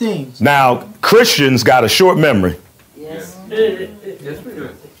these things. Now, Christians got a short memory. Yes.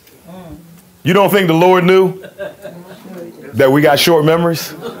 You don't think the Lord knew that we got short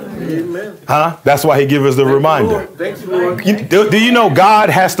memories? Huh? That's why he gives us the reminder. Thank you, Lord. Do you know God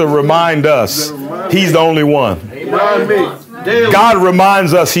has to remind us he's the only one? Remind me. Daily. God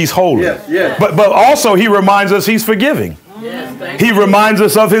reminds us he's holy. Yes, yes. But also he reminds us he's forgiving. He reminds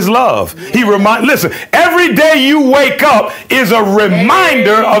us of his love. Listen, every day you wake up is a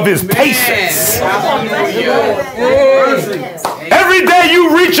reminder of his patience. Every day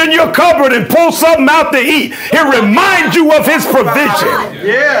you reach in your cupboard and pull something out to eat, it reminds you of his provision,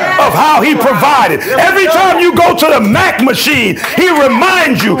 of how he provided. Every time you go to the Mac machine, he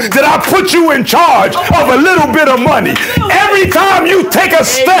reminds you that I put you in charge of a little bit of money. Every time you take a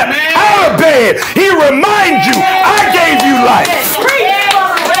step out of bed, he reminds you, I gave you life.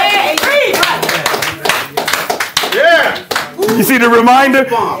 You see the reminder?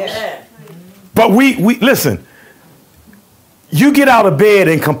 But we listen. You get out of bed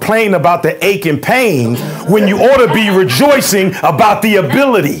and complain about the ache and pain when you ought to be rejoicing about the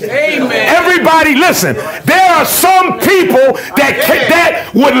ability. Amen. Everybody listen, there are some people that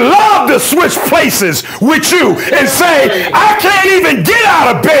would love to switch places with you and say, I can't even get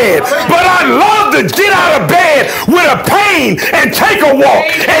out of bed, but I love to get out of bed with a pain and take a walk.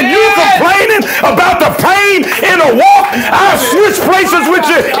 And you complaining about the pain in a walk? I'll switch places with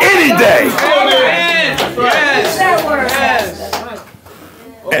you any day.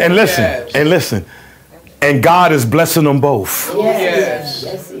 And listen, and God is blessing them both.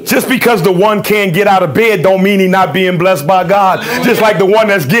 Just because the one can't get out of bed don't mean he's not being blessed by God. Just like the one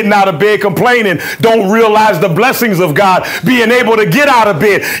that's getting out of bed complaining don't realize the blessings of God being able to get out of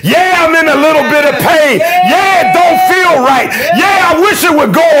bed. Yeah, I'm in a little bit of pain. Yeah, it don't feel right. Yeah, I wish it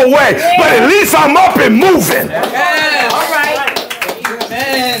would go away. But at least I'm up and moving. All right.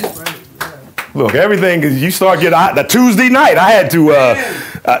 Look, everything is, you start getting, the Tuesday night, I had to,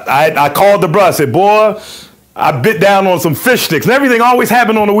 I called the bro, I said, boy, I bit down on some fish sticks. And everything always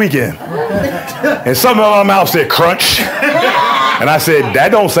happened on the weekend. And something in my mouth said crunch. And I said,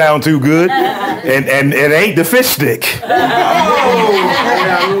 that don't sound too good. And it ain't the fish stick.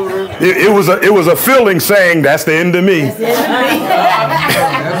 It was a feeling saying, that's the end of me. That's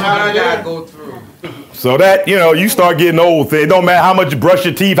how I gotta go through. So that, you start getting old. It don't matter how much you brush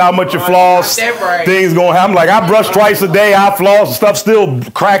your teeth, how much you floss, things going to happen. Like, I brush twice a day, I floss, and stuff still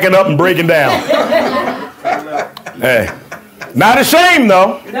cracking up and breaking down. Hey, not ashamed,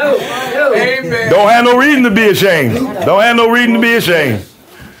 though. No. Amen. Don't have no reason to be ashamed. Don't have no reason to be ashamed.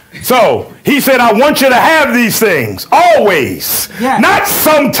 So, he said, I want you to have these things, always. Yes. Not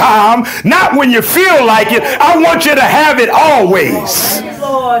sometime, not when you feel like it. I want you to have it always.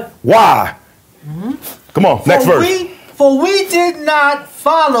 Why? Come on, next verse. For we did not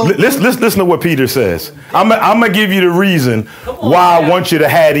follow. Listen to what Peter says. I'm going to give you the reason why I want you to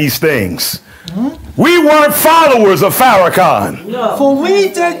have these things. We weren't followers of Farrakhan. No. For we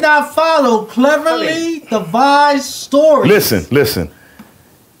did not follow cleverly devised stories. Listen.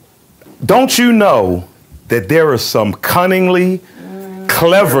 Don't you know that there are some cunningly,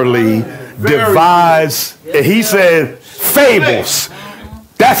 cleverly devised, he said, fables.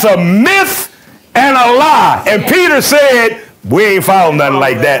 That's a myth and a lie. And Peter said, we ain't following nothing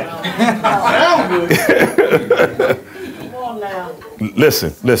like that.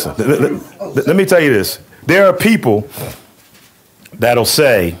 Listen. Let me tell you this. There are people that'll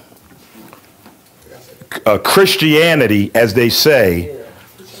say Christianity, as they say,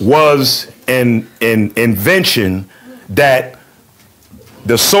 was an invention that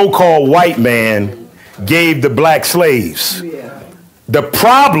the so-called white man gave the black slaves. The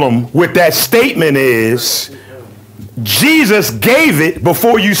problem with that statement is Jesus gave it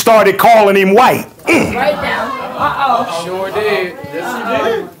before you started calling him white. Right now. Uh-oh. Sure did. Yes, he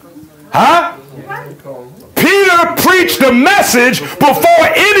did. Huh? Peter preached the message before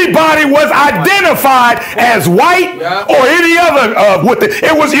anybody was identified as white or any other.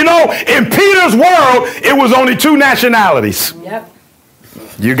 It was, in Peter's world, it was only two nationalities. Yep.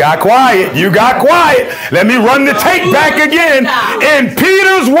 You got quiet. Let me run the tape back again. In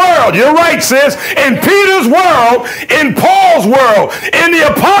Peter's world, you're right, sis. In Peter's world, in Paul's world, in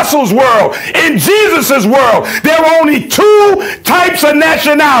the apostles' world, in Jesus' world, there were only two types of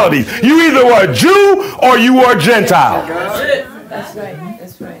nationalities. You either were a Jew or you were a Gentile. That's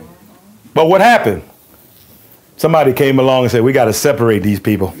right. But what happened? Somebody came along and said, we got to separate these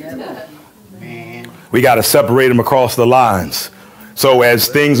people. We got to separate them across the lines. So as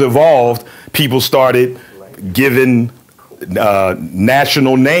things evolved, people started given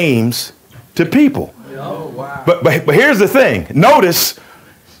national names to people. But here's the thing. Notice,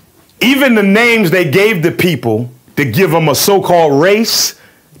 even the names they gave the people to give them a so-called race,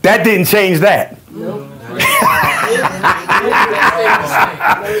 that didn't change that.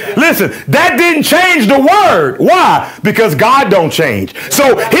 Listen, that didn't change the word. Why? Because God don't change.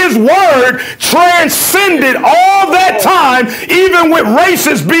 So his word transcended all that time, even with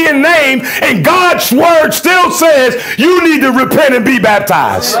races being named, and God's word still says you need to repent and be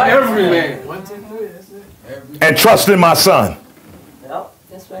baptized. Every man. And trust in my son.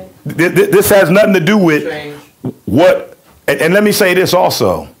 That's right. This has nothing to do with what, and let me say this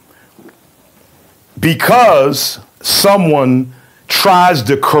also. Because someone tries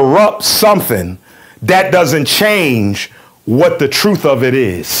to corrupt something, that doesn't change what the truth of it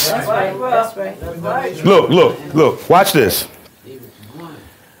is. That's right. That's right. That's right. Look, watch this.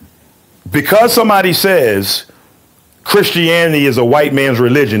 Because somebody says Christianity is a white man's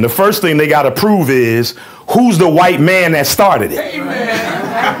religion, the first thing they got to prove is who's the white man that started it.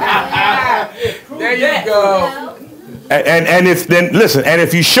 There you go. And if then listen, and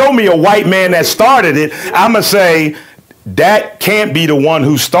if you show me a white man that started it, I'm gonna say that can't be the one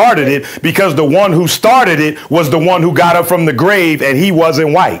who started it, because the one who started it was the one who got up from the grave, and he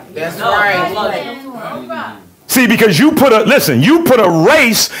wasn't white. That's right. See, because you put a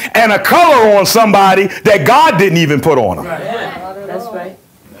race and a color on somebody that God didn't even put on them. That's right.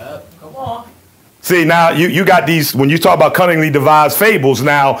 Come on. See, now you got these, when you talk about cunningly devised fables,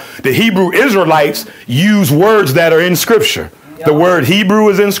 now the Hebrew Israelites use words that are in Scripture. The word Hebrew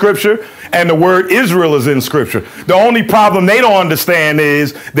is in Scripture, and the word Israel is in Scripture. The only problem they don't understand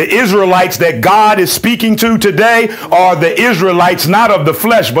is the Israelites that God is speaking to today are the Israelites not of the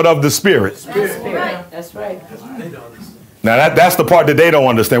flesh, but of the spirit. That's right. Now, that's the part that they don't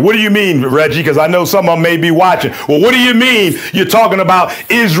understand. What do you mean, Reggie? Because I know some of them may be watching. Well, what do you mean you're talking about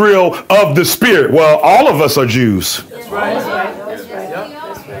Israel of the Spirit? Well, all of us are Jews. That's right. That's right. That's right.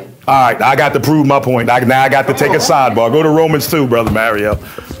 That's right. All right, I got to prove my point. Now I got to take a sidebar. Go to Romans 2, Brother Mario.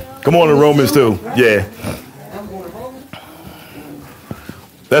 Come on to Romans 2. Yeah.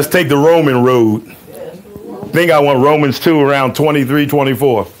 Let's take the Roman road. I think I want Romans 2 around 23,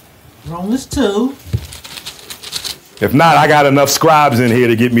 24. Romans 2 If not, I got enough scribes in here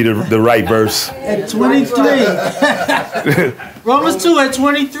to get me the right verse. at 23. Romans 2 at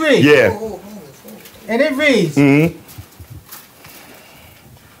 23. Yeah. And it reads,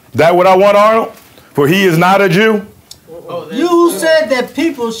 That what I want, Arnold? For he is not a Jew. you who said that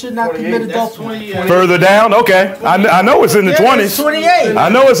people should not commit adultery. Further down? Okay. I know it's in the Yeah, it's 20s. 28. I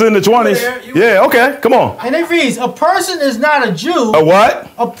know it's in the 20s. Yeah, okay. Come on. And it reads, a person is not a Jew. A what?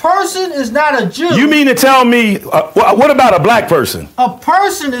 A person is not a Jew. You mean to tell me, what about a black person? A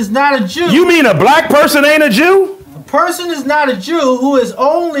person is not a Jew. You mean a black person ain't a Jew? A person is not a Jew who is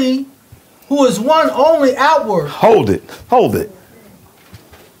one only outward. Hold it.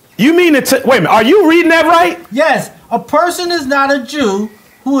 You mean to wait a minute, are you reading that right? Yes, a person is not a Jew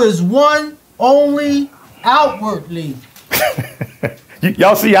who is one only outwardly.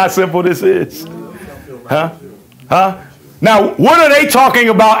 Y'all see how simple this is? Huh? Now, what are they talking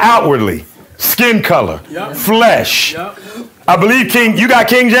about outwardly? Skin color, flesh. I believe you got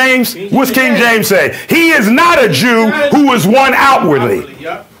King James? What's King James say? He is not a Jew who is one outwardly.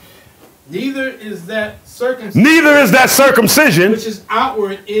 Neither is that circumcision, which is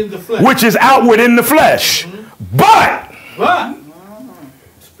outward in the flesh. But, But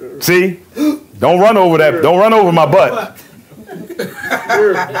see, don't run over that. Don't run over my butt.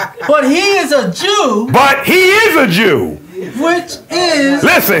 But he is a Jew, But he is a Jew. which is,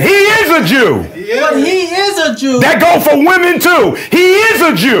 Listen, he is a Jew. but he is a Jew, That go for women too. He is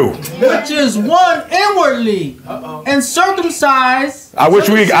a Jew. which is one inwardly, and circumcised. I wish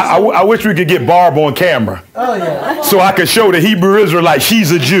we could get Barb on camera. Oh yeah, So I could show the Hebrew Israelite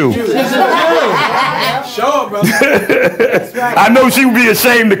she's a Jew. he's a Jew. show up, brother. I know she would be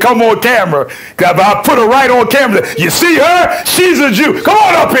ashamed to come on camera. Cause I put her right on camera. You see her? She's a Jew. Come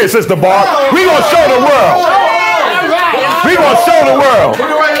on up here, Sister Barb. We gonna show the world. We gonna show the world.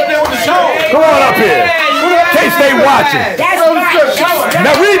 Come on up here. In case they watching.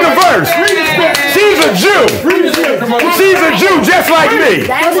 Now read the verse. She's a Jew. She's a Jew just like me.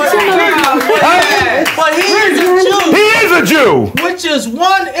 Huh? But he is a Jew, He is a Jew, which is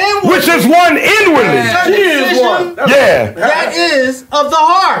one inwardly. which is one inwardly. Circumcision Yeah. that is of the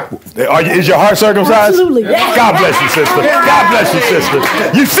heart. Is your heart circumcised? Absolutely. God bless you, sister. God bless you, sister.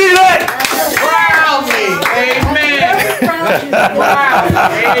 You see that? Amen. That's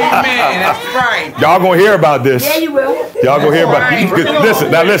right. Y'all gonna hear about this. Yeah, you will. Y'all gonna hear about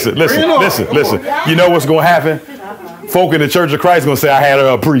listen. Listen. You know what's gonna happen? Folk in the Church of Christ gonna say I had her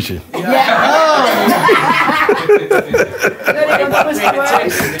up preaching.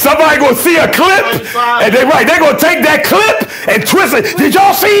 Somebody gonna see a clip, and they're gonna take that clip and twist it. Did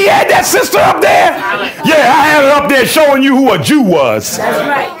y'all see he had that sister up there? Yeah, I had her up there showing you who a Jew was. That's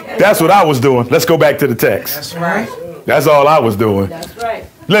right. That's what I was doing. Let's go back to the text. That's right. That's all I was doing. That's right.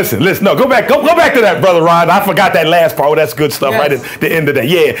 Listen. No, go back to that, Brother Ron. I forgot that last part. Oh, that's good stuff right at the end of that.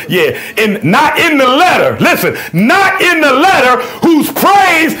 Yeah. Not in the letter. Listen, not in the letter whose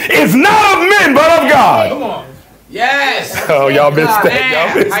praise is not of men but of God. Come on. Yes. Oh, y'all missed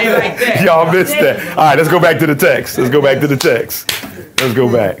that. How you like that? Y'all missed that. All right, let's go back to the text. Let's go back. 2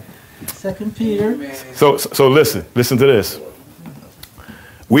 Peter. So listen to this.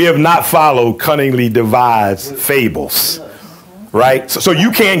 We have not followed cunningly devised fables, right? So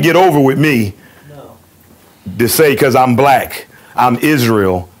you can't get over with me to say because I'm black, I'm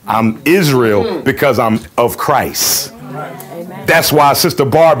Israel because I'm of Christ. Amen. That's why Sister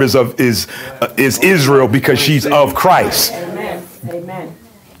Barb is Israel because she's of Christ. Amen. Amen.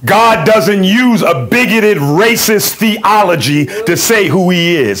 God doesn't use a bigoted, racist theology to say who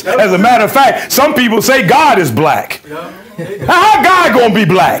he is. As a matter of fact, some people say God is black. How God gonna be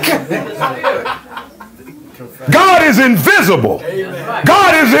black? God is invisible.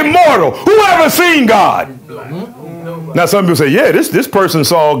 God is immortal. Who ever seen God? Now some people say, yeah, this person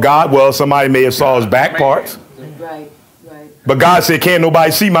saw God. Well, somebody may have saw his back parts. Right. But God said, can't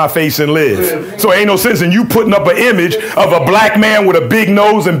nobody see my face and live. So ain't no sense in you putting up an image of a black man with a big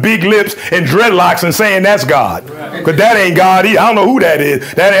nose and big lips and dreadlocks and saying that's God. Because that ain't God either. I don't know who that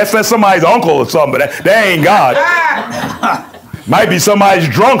is. That's somebody's uncle or something, but that ain't God. Might be somebody's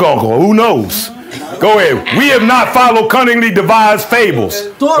drunk uncle. Who knows? Go ahead. We have not followed cunningly devised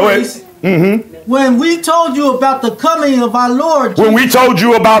fables. Stories. When we told you about the coming of our Lord Jesus, When we told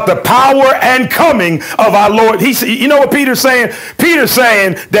you about the power and coming of our Lord, you know what Peter's saying? Peter's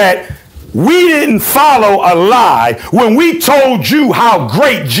saying that we didn't follow a lie when we told you how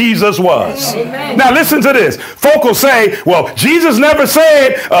great Jesus was. Amen. Now listen to this. Folk will say, well, Jesus never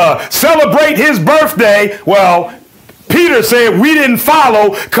said celebrate his birthday. Well, Peter said we didn't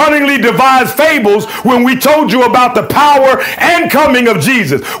follow cunningly devised fables when we told you about the power and coming of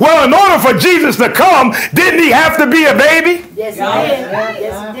Jesus. Well, in order for Jesus to come, didn't he have to be a baby? Yes, he did.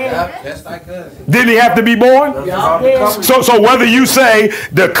 Yes, he did. That's like us. Didn't he have to be born? Yes, he did. So whether you say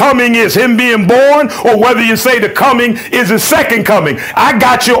the coming is him being born or whether you say the coming is his second coming, I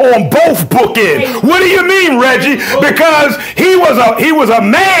got you on both bookends. What do you mean, Reggie? Because he was a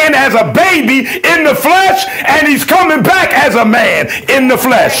man as a baby in the flesh, and he's coming back as a man in the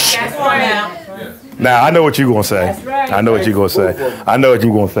flesh. That's right. Now, I know what you're going to say. That's right. I know what you're going to say. I know what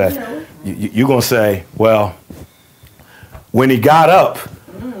you're going to say. You're going to say, well, when he got up,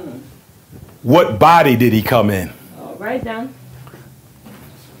 what body did he come in? All right, then.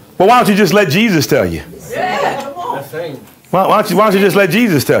 Well, why don't you just let Jesus tell you? Yeah. Why don't you just let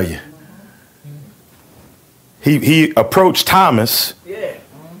Jesus tell you? He approached Thomas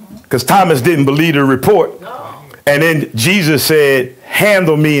because Thomas didn't believe the report. And then Jesus said,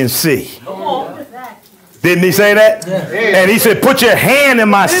 handle me and see. Didn't he say that? And he said, put your hand in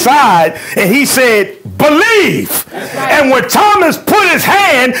my side. And he said, believe. And when Thomas put his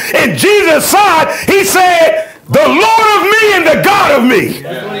hand in Jesus' side, he said, the Lord of me and the God of me.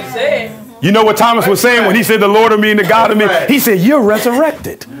 That's what he said. You know what Thomas was saying when he said the Lord of me and the God of me? He said, you're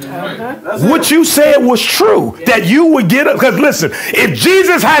resurrected. What you said was true, that you would get up. Because listen, if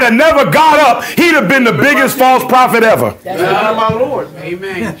Jesus had never got up, he'd have been the biggest false prophet ever. God, my Lord.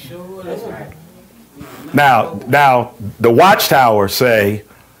 Amen. Now, the Watchtower say,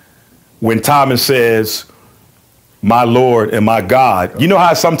 when Thomas says, my Lord and my God, you know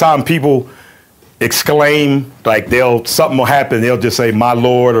how sometimes people exclaim, like something will happen, they'll just say, my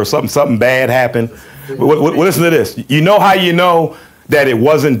Lord, or something bad happened. Well, listen to this. You know how you know that it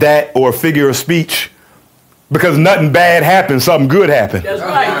wasn't that or a figure of speech? Because nothing bad happened, something good happened. That's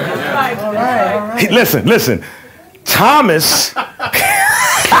right. That's right. All right. Listen. Thomas,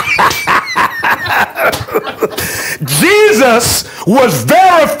 Jesus was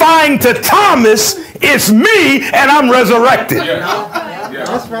verifying to Thomas, it's me and I'm resurrected.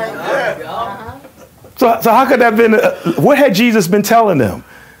 that's right. So how could that have been? What had Jesus been telling them?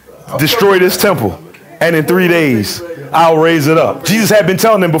 Destroy this temple, and in 3 days I'll raise it up. Jesus had been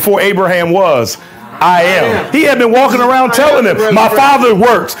telling them before Abraham was, I am. He had been walking around telling them, my Father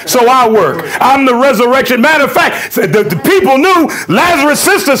works, so I work. I'm the resurrection. Matter of fact, the people knew. Lazarus'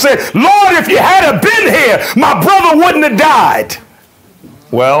 sister said, Lord, if you had been here, my brother wouldn't have died.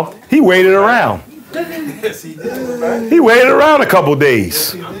 Well, he waited around. He waited around a couple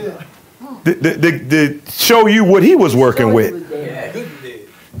days to show you what he was working with.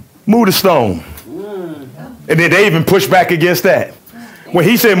 Move the stone. And then they even pushed back against that. When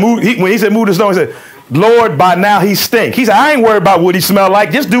he said move the stone, he said, Lord, by now he stink. He said, I ain't worried about what he smelled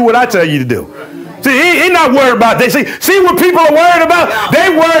like. Just do what I tell you to do. See, he's not worried about that. See what people are worried about? They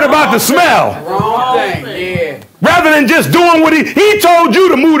worried about the smell. Wrong thing, yeah. Rather than just doing what he told you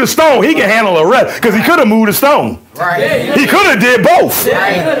to move the stone. He can handle the rest because he could have moved the stone. Right. He could have did both.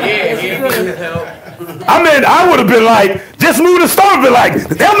 Right. Yeah. I mean, I would have been like, just move the stone. Be like,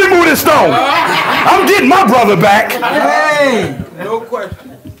 help me move this stone. I'm getting my brother back. Hey! No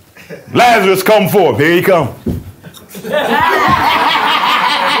question. Lazarus, come forth. Here he come.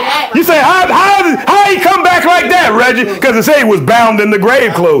 You say, how he come back like that, Reggie? Because it say he was bound in the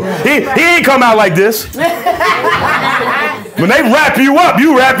grave clothes. He ain't come out like this. When they wrap you up,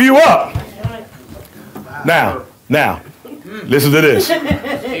 you wrap you up. Now, listen to this.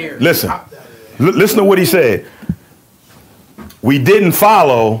 Listen to what he said. We didn't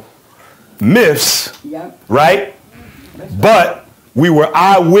follow myths, right? But we were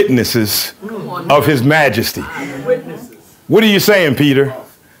eyewitnesses of his majesty. What are you saying, Peter?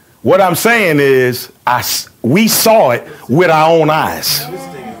 What I'm saying is we saw it with our own eyes.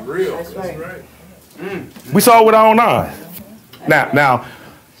 We saw it with our own eyes. Now,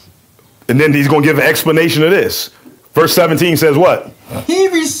 and then he's going to give an explanation of this. Verse 17 says what? He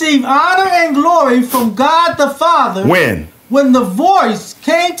received honor and glory from God the Father. When? When the voice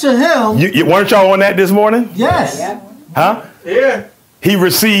came to him. You weren't y'all on that this morning? Yes. Huh? Yeah. He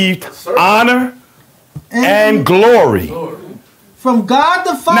received honor and glory. From God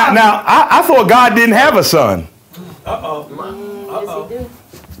the Father. Now I thought God didn't have a son.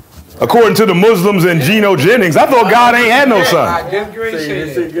 According to the Muslims and Geno Jennings, I thought God ain't had no son. I just agree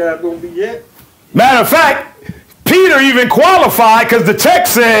They say God gonna be yet. Matter of fact, Peter even qualified because the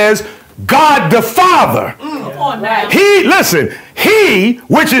text says God the Father. He,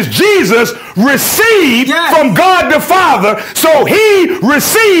 which is Jesus, received from God the Father. So he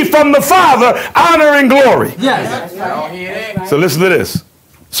received from the Father honor and glory. Yes. So listen to this.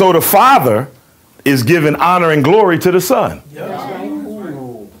 So the Father is giving honor and glory to the Son.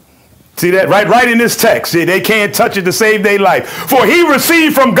 See that? Right in this text. See, they can't touch it to save their life. For he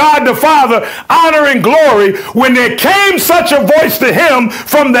received from God the Father honor and glory when there came such a voice to him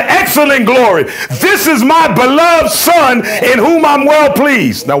from the excellent glory. This is my beloved Son in whom I'm well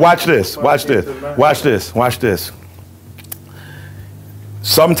pleased. Now watch this. Watch this. Watch this. Watch this.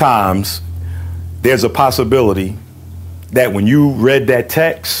 Sometimes there's a possibility that when you read that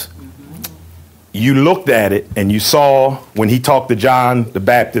text, you looked at it and you saw when he talked to John the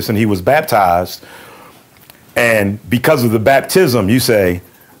Baptist and he was baptized, and because of the baptism, you say,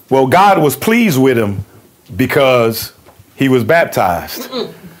 well, God was pleased with him because he was baptized.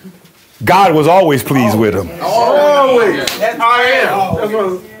 God was always pleased with him. Always. I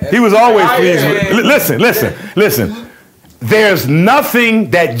am. He was always pleased with him. Listen. There's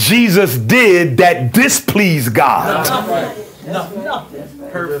nothing that Jesus did that displeased God.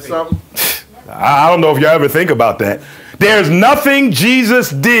 Perfect. I don't know if you ever think about that. There's nothing Jesus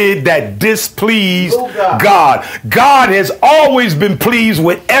did that displeased God. God has always been pleased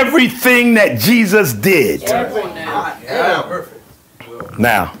with everything that Jesus did.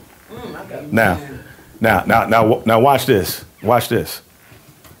 Now, watch this. Watch this.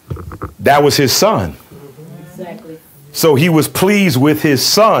 That was his son. Exactly. So he was pleased with his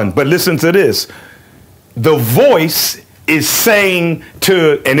son. But listen to this. The voice is saying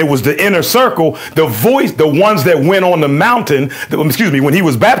to, and it was the inner circle, the voice, the ones that went on the mountain, when he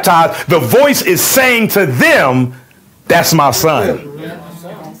was baptized, the voice is saying to them, that's my son.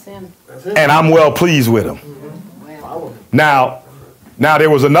 And I'm well pleased with him. Now there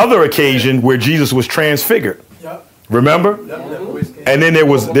was another occasion where Jesus was transfigured. Remember? And then there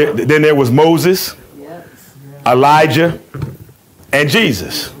was Moses, Elijah, and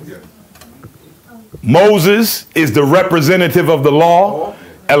Jesus. Moses is the representative of the law.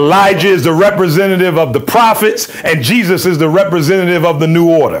 Elijah is the representative of the prophets, and Jesus is the representative of the new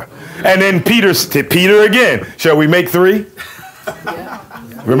order. And then Peter again. Shall we make three?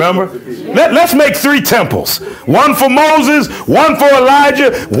 Remember? Let's make three temples. One for Moses, one for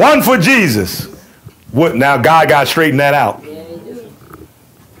Elijah, one for Jesus. What? Now God got to straighten that out.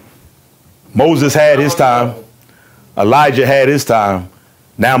 Moses had his time. Elijah had his time.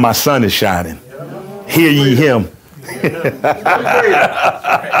 Now my son is shining. Hear ye him.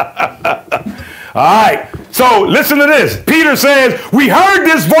 All right. So listen to this. Peter says, we heard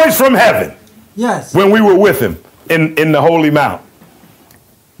this voice from heaven. Yes. When we were with him in the Holy Mount.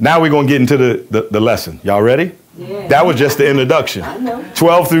 Now we're going to get into the lesson. Y'all ready? Yeah. That was just the introduction. I know.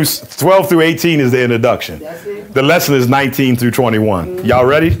 12 through 18 is the introduction. That's it. The lesson is 19 through 21. Y'all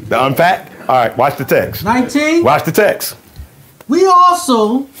ready to unpack? All right, watch the text. 19. Watch the text. We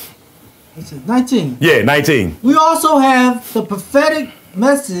also, 19. Yeah, 19. We also have the prophetic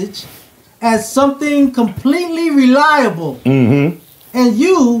message as something completely reliable. Mm-hmm. And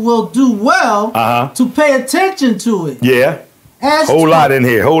you will do well to pay attention to it. Yeah. As Whole to, lot in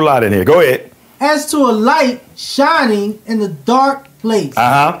here. Whole lot in here. Go ahead. As to a light shining in a dark place.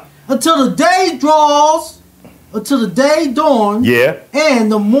 Until the day dawns. Yeah.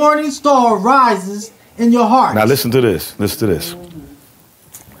 And the morning star rises in your heart. Now listen to this. Listen to this.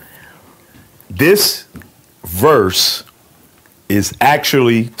 This verse is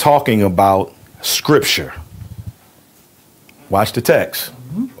actually talking about scripture. Watch the text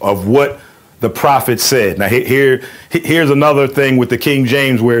of what the prophet said. Now here's another thing with the King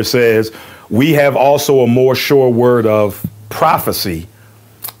James where it says, we have also a more sure word of prophecy.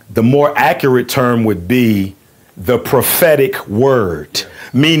 The more accurate term would be the prophetic word,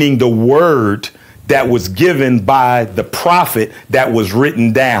 meaning the word that was given by the prophet that was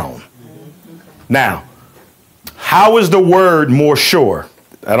written down. Now, how is the word more sure?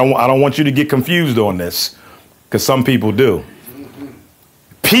 I don't want you to get confused on this, because some people do.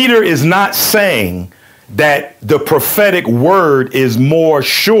 Peter is not saying that the prophetic word is more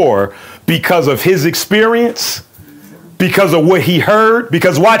sure because of his experience, because of what he heard.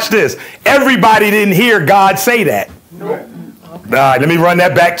 Because watch this. Everybody didn't hear God say that. Nope. All right, let me run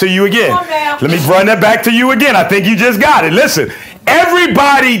that back to you again. Let me run that back to you again. I think you just got it. Listen,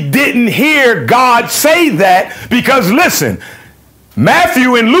 everybody didn't hear God say that because, listen,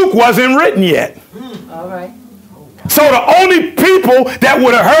 Matthew and Luke wasn't written yet. All right. So the only people that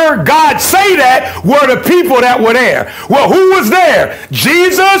would have heard God say that were the people that were there. Well, who was there?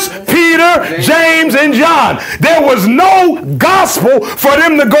 Jesus, Peter, James, and John. There was no gospel for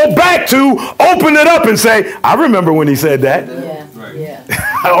them to go back to, open it up and say, I remember when he said that. Yeah.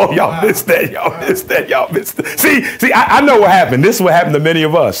 Oh, y'all missed that. Y'all missed that. Y'all missed that. See, I know what happened. This is what happened to many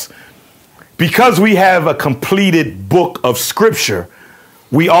of us. Because we have a completed book of scripture,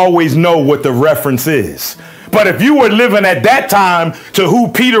 we always know what the reference is. But if you were living at that time to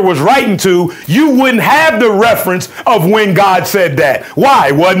who Peter was writing to, you wouldn't have the reference of when God said that. Why?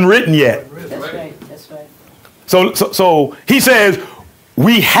 It wasn't written yet. That's right. That's right. So he says,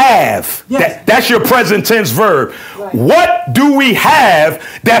 we have. Yes. That's your present tense verb. Right. What do we have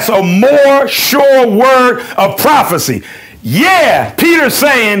that's a more sure word of prophecy? Yeah, Peter's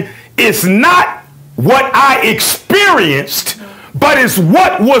saying it's not what I experienced, but it's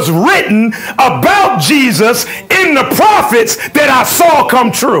what was written about Jesus in the prophets that I saw come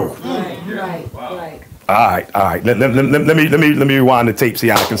true. Right. All right. Let me rewind the tape, see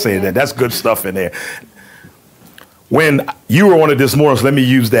how I can say that. That's good stuff in there. When you were on it this morning, so let me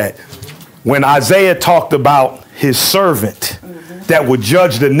use that. When Isaiah talked about his servant that would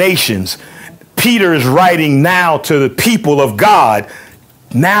judge the nations, Peter is writing now to the people of God.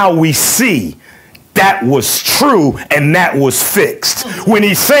 Now we see that was true and that was fixed. When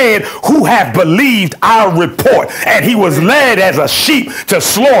he said, who have believed our report? And he was led as a sheep to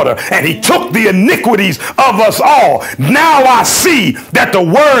slaughter, and he took the iniquities of us all. Now I see that the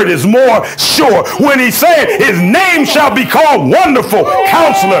word is more sure. When he said, his name shall be called Wonderful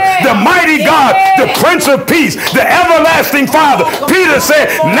Counselor, the Mighty God, the Prince of Peace, the Everlasting Father. Peter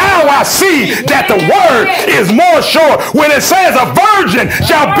said, now I see that the word is more sure. When it says a virgin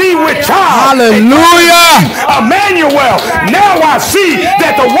shall be with child. Hallelujah. Emmanuel, now I see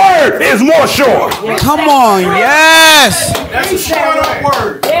that the word is more sure. Come on, yes. That's a short up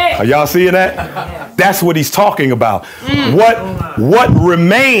word. Are y'all seeing that? That's what he's talking about. What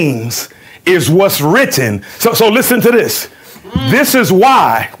remains is what's written. So listen to this. This is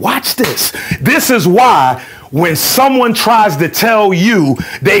why, watch this. This is why when someone tries to tell you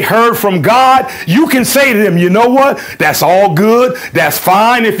they heard from God, you can say to them, you know what? That's all good. That's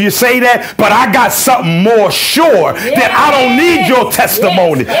fine if you say that. But I got something more sure that I don't need your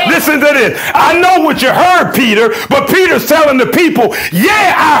testimony. Listen to this. I know what you heard, Peter, but Peter's telling the people,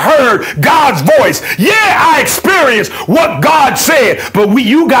 yeah, I heard God's voice. Yeah, I experienced what God said. But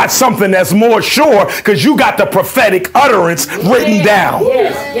you got something that's more sure because you got the prophetic utterance written down.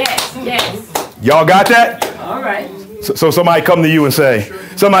 Yes. Y'all got that? All right. So somebody come to you and say,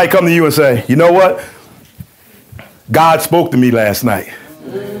 you know what? God spoke to me last night.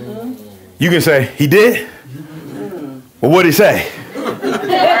 You can say, he did? Well, what'd he say?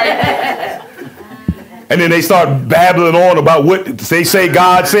 And then they start babbling on about what they say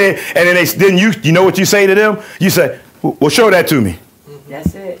God said. And then you know what you say to them? You say, well, show that to me.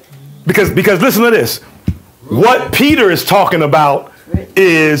 That's it. Because listen to this. What Peter is talking about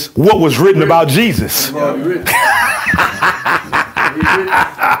is what was written about Jesus.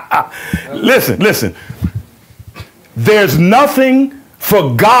 Listen. There's nothing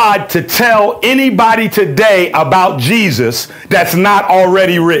for God to tell anybody today about Jesus that's not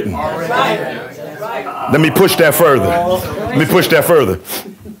already written. Let me push that further.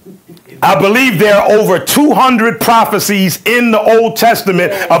 I believe there are over 200 prophecies in the Old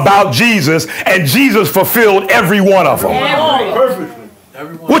Testament about Jesus, and Jesus fulfilled every one of them.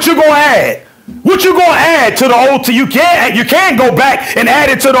 What you gonna add? What you gonna add to the Old? You can't go back and add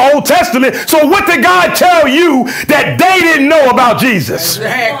it to the Old Testament. So what did God tell you that they didn't know about Jesus?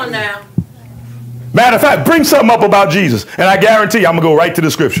 Come on now. Matter of fact, bring something up about Jesus, and I guarantee you, I'm gonna go right to the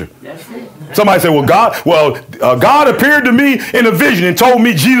scripture. That's it. Somebody say, God appeared to me in a vision and told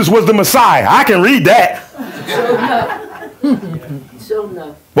me Jesus was the Messiah. I can read that. So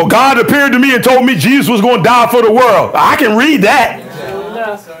no. Well, God appeared to me and told me Jesus was going to die for the world. I can read that.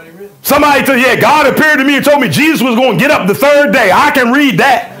 Somebody said, God appeared to me and told me Jesus was going to get up the third day. I can read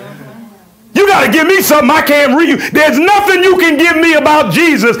that. You got to give me something I can't read. There's nothing you can give me about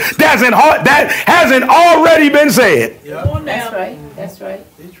Jesus that hasn't already been said. That's right. That's right.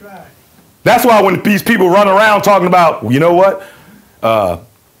 That's why when these people run around talking about, you know what?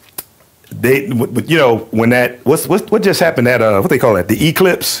 When that, what just happened at, what they call that? The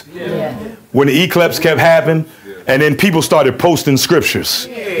eclipse? Yeah. When the eclipse kept happening, and then people started posting scriptures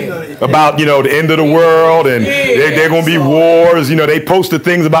about, the end of the world, and they're going to be wars. They posted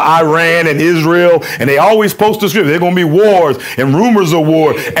things about Iran and Israel, and they always post the scripture. They're going to be wars and rumors of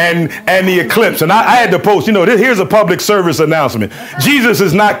war and the eclipse. And I had to post, here's a public service announcement. Jesus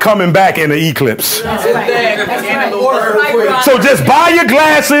is not coming back in the eclipse. That's right. That's right. So just buy your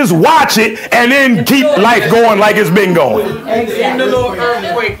glasses, watch it, and then keep life going like it's been going.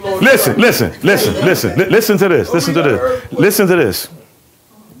 Listen to this. Listen to this.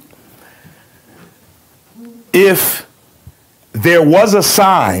 If there was a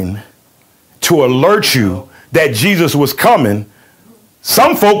sign to alert you that Jesus was coming,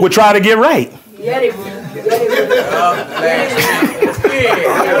 some folk would try to get right. Yeah, they will.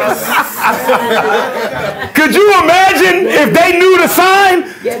 Could you imagine if they knew the sign?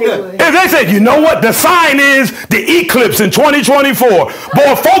 If they said, you know what, the sign is the eclipse in 2024. Boy,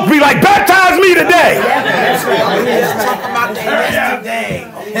 folk be like, baptize me today.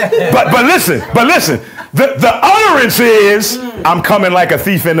 But listen, the utterance is, I'm coming like a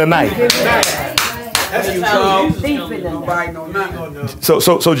thief in the night.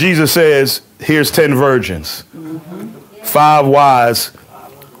 So Jesus says, here's 10 virgins, 5 wise,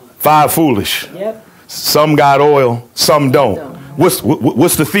 5 foolish. Yep. Some got oil, some don't. What's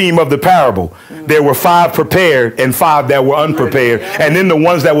the theme of the parable? There were 5 prepared and 5 that were unprepared. And then the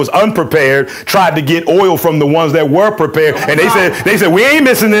ones that was unprepared tried to get oil from the ones that were prepared. And they said, we ain't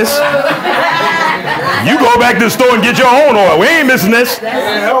missing this. You go back to the store and get your own oil. We ain't missing this.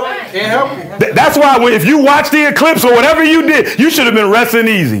 Can't help you. That's why if you watch the eclipse or whatever you did, you should have been resting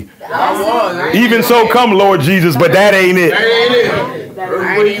easy. Even so come, Lord Jesus, but that ain't it.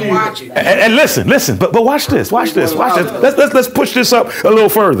 And listen, but watch this. Let's push this up a little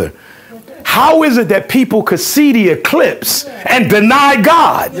further. How is it that people could see the eclipse and deny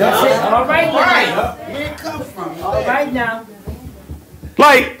God? All right now. Where it come from? All right now.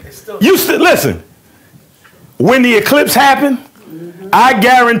 Like, listen, when the eclipse happened, I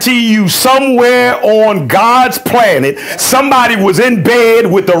guarantee you somewhere on God's planet, somebody was in bed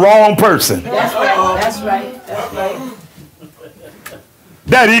with the wrong person. That's right. That's right. That's right.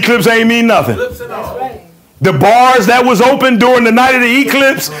 That eclipse ain't mean nothing. That's right. The bars that was open during the night of the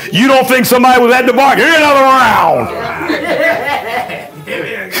eclipse, you don't think somebody was at the bar? Give me another round.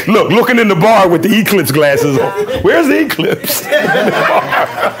 Looking in the bar with the eclipse glasses on. Where's the eclipse?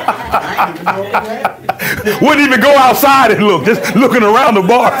 Wouldn't even go outside and look, just looking around the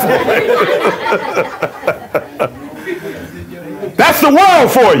bar for it. That's the world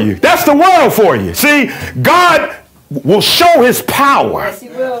for you. That's the world for you. See, God will show his power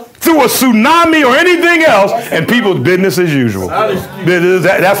through a tsunami or anything else, and people's business as usual.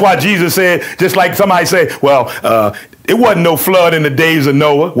 That's why Jesus said, just like somebody said, well, it wasn't no flood in the days of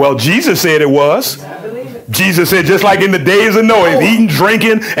Noah. Well, Jesus said it was. Jesus said, just like in the days of Noah, eating,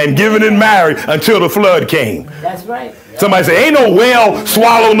 drinking, and giving in marriage until the flood came. That's right. Somebody say, ain't no whale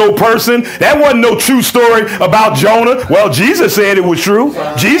swallow no person. That wasn't no true story about Jonah. Well, Jesus said it was true.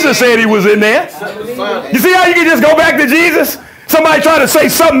 Jesus said he was in there. You see how you can just go back to Jesus? Somebody try to say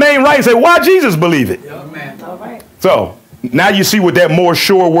something ain't right and say, why Jesus believe it? So now you see what that more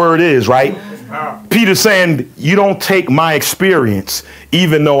sure word is, right? Peter's saying, you don't take my experience,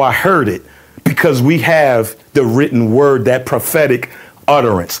 even though I heard it, because we have the written word, that prophetic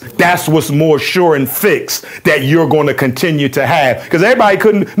utterance. That's what's more sure and fixed that you're going to continue to have. Because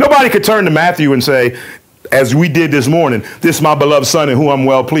nobody could turn to Matthew and say, as we did this morning, this is my beloved son in whom I'm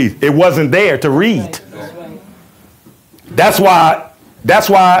well pleased. It wasn't there to read. That's why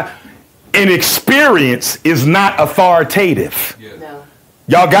an experience is not authoritative.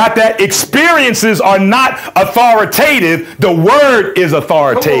 Y'all got that? Experiences are not authoritative. The word is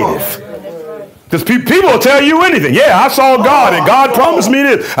authoritative. Because people will tell you anything. Yeah, I saw God and God promised me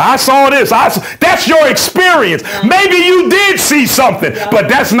this. I saw this. That's your experience. Maybe you did see something, but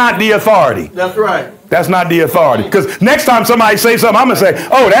that's not the authority. That's right. That's not the authority. Because next time somebody says something, I'm going to say,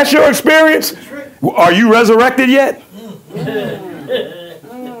 oh, that's your experience? Are you resurrected yet?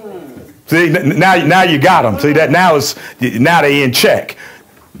 See, now you got them. See, that now they in check.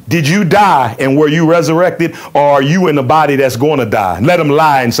 Did you die and were you resurrected, or are you in the body that's going to die? Let them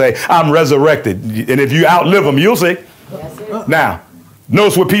lie and say, I'm resurrected. And if you outlive them, you'll see. Now,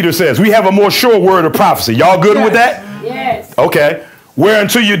 notice what Peter says. We have a more sure word of prophecy. Y'all good with that? Yes. Okay.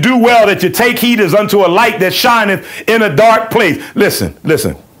 Whereunto you do well that you take heed as unto a light that shineth in a dark place.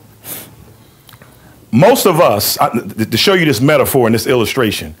 Listen. Most of us, to show you this metaphor and this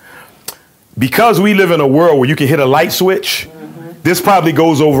illustration, because we live in a world where you can hit a light switch, this probably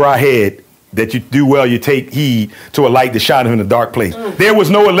goes over our head that you do well, you take heed to a light that shineth in a dark place. There was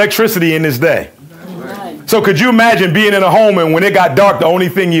no electricity in this day. So could you imagine being in a home and when it got dark, the only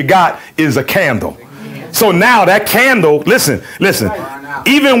thing you got is a candle? So now that candle, listen,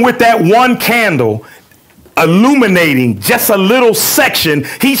 even with that one candle illuminating just a little section,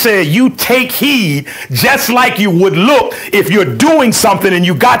 he said, you take heed just like you would look if you're doing something and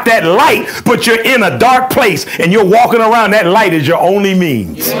you got that light, but you're in a dark place and you're walking around, that light is your only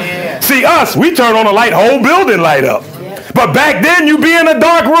means. Yeah. See, us, we turn on a light, whole building light up. Yeah. But back then, you be in a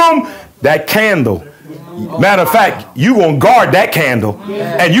dark room, that candle. Matter of fact, you gonna guard that candle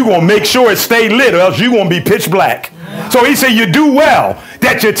and you gonna make sure it stay lit, or else you gonna be pitch black. So he said, you do well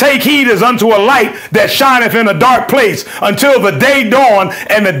that you take heed as unto a light that shineth in a dark place until the day dawn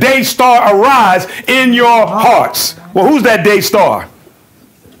and the day star arise in your hearts. Well, who's that day star?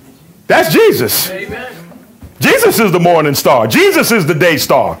 That's Jesus. Amen. Jesus is the morning star. Jesus is the day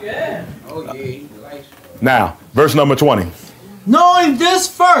star. Yeah. Now, verse number 20. Knowing this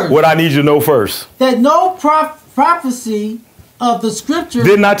first. What I need you to know first. That no prophecy of the scripture.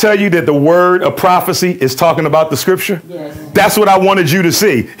 Didn't I tell you that the word of prophecy is talking about the scripture? Yes. That's what I wanted you to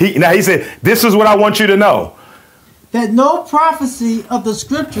see. He said, this is what I want you to know. That no prophecy of the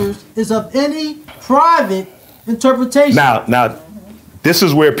scriptures is of any private interpretation. Now, this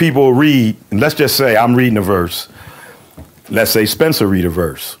is where people read, and let's just say I'm reading a verse. Let's say Spencer read a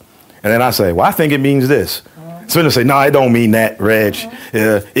verse. And then I say, well, I think it means this. Spencer say, no, it don't mean that, Reg.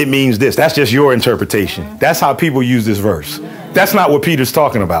 It means this. That's just your interpretation. That's how people use this verse. That's not what Peter's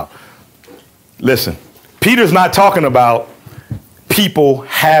talking about. Listen, Peter's not talking about people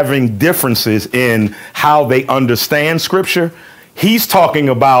having differences in how they understand scripture. He's talking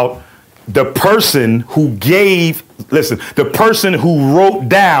about the person who the person who wrote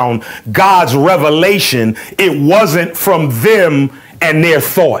down God's revelation. It wasn't from them and their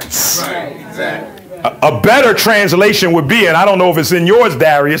thoughts. Right, exactly. A better translation would be, and I don't know if it's in yours,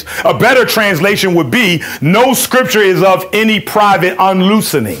 Darius, a better translation would be, no scripture is of any private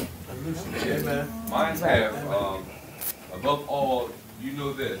unloosening. Mine have, above all, you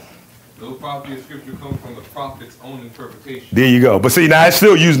know this, no prophecy of scripture comes from the prophet's own interpretation. There you go. But see, now it's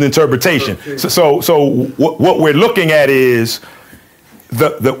still using interpretation. So what we're looking at is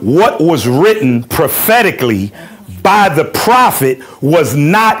what was written prophetically by the prophet was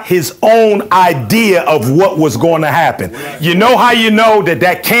not his own idea of what was going to happen. You know how you know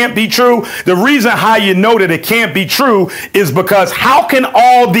that can't be true? The reason how you know that it can't be true is because how can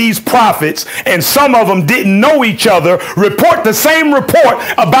all these prophets, and some of them didn't know each other, report the same report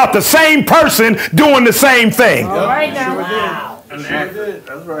about the same person doing the same thing? All right now. Wow.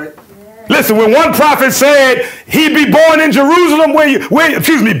 That's right. Listen, when one prophet said he'd be born in Jerusalem,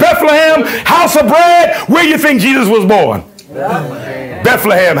 Bethlehem, house of bread, where you think Jesus was born?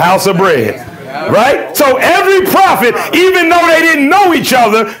 Bethlehem, house of bread. Right? So every prophet, even though they didn't know each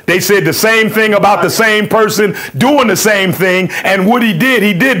other, they said the same thing about the same person doing the same thing. And what he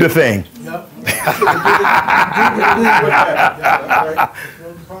did the thing.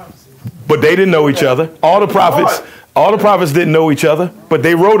 But they didn't know each other. All the prophets didn't know each other, but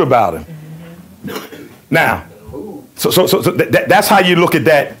they wrote about him. Now, so that's how you look at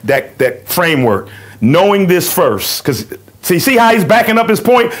that framework. Knowing this first, because see how he's backing up his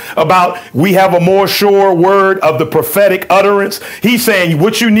point about we have a more sure word of the prophetic utterance. He's saying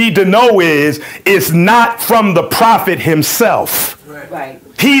what you need to know is it's not from the prophet himself. Right.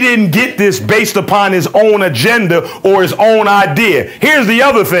 He didn't get this based upon his own agenda or his own idea. Here's the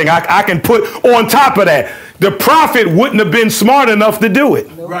other thing I can put on top of that. The prophet wouldn't have been smart enough to do it.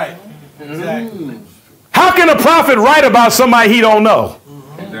 Right. Exactly. How can a prophet write about somebody he don't know?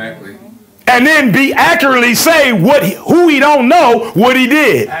 Exactly. And then be accurately say who he don't know what he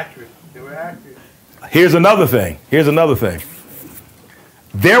did. Accurate. They were accurate. Here's another thing.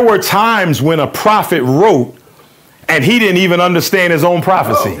 There were times when a prophet wrote and he didn't even understand his own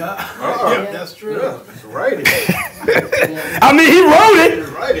prophecy. That's true. That's right. I mean, he wrote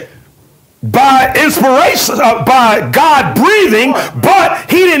it by inspiration, by God breathing, but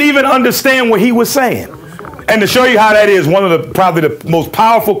he didn't even understand what he was saying. And to show you how that is, one of the probably the most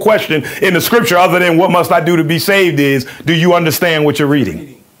powerful question in the scripture, other than what must I do to be saved, is, do you understand what you're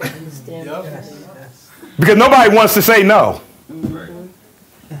reading? Because nobody wants to say no.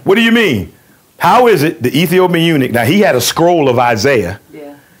 What do you mean? How is it the Ethiopian eunuch, now he had a scroll of Isaiah.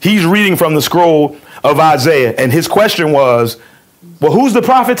 Yeah. He's reading from the scroll of Isaiah. And his question was, well, who's the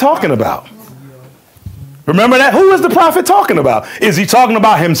prophet talking about? Remember that? Who is the prophet talking about? Is he talking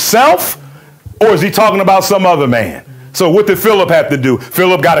about himself? Or is he talking about some other man? So what did Philip have to do?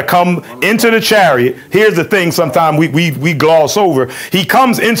 Philip got to come into the chariot. Here's the thing, sometimes we gloss over. He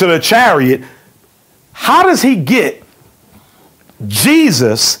comes into the chariot. How does he get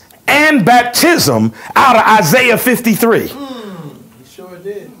Jesus and baptism out of Isaiah 53? He sure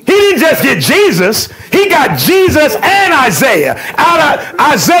did. He didn't just get Jesus. He got Jesus and Isaiah out of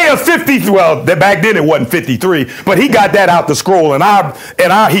Isaiah 53. Well, back then it wasn't 53, but he got that out the scroll. In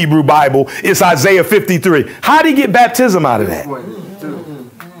our Hebrew Bible, it's Isaiah 53. How did he get baptism out of that?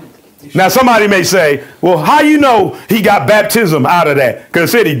 Now, somebody may say, well, how you know he got baptism out of that?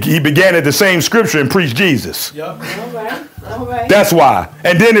 Because it said he began at the same scripture and preached Jesus. Yep. All right. That's why.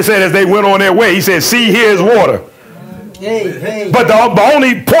 And then it said as they went on their way, he said, see, here's water. Hey. But the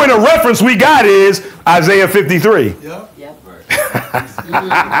only point of reference we got is Isaiah 53. Yep.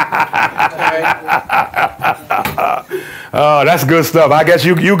 Oh, that's good stuff. I guess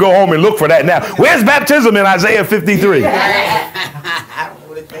you go home and look for that now. Where's baptism in Isaiah 53?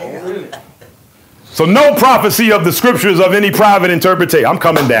 So no prophecy of the scriptures of any private interpretation. I'm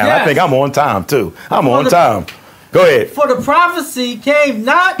coming down. Yes. I think I'm on time too. I'm on time. Go ahead. For the prophecy came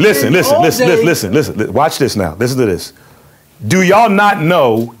not Listen. in the old days. Listen. Watch this now. Listen to this. Do y'all not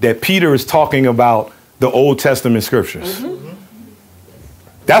know that Peter is talking about the Old Testament scriptures? Mm-hmm.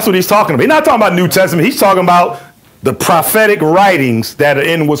 That's what he's talking about. He's not talking about New Testament. He's talking about the prophetic writings that are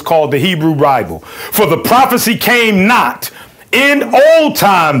in what's called the Hebrew Bible. For the prophecy came not in old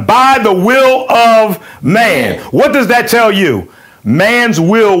time by the will of man. What does that tell you? Man's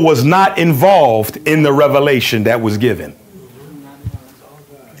will was not involved in the revelation that was given.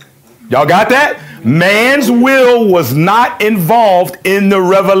 Y'all got that? Man's will was not involved in the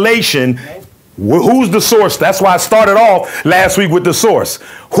revelation. Who's the source? That's why I started off last week with the source.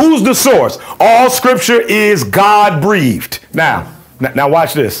 Who's the source? All scripture is God breathed. Now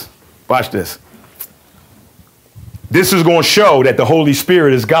watch this. Watch this. This is going to show that the Holy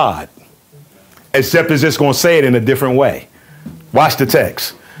Spirit is God, except it's just going to say it in a different way. Watch the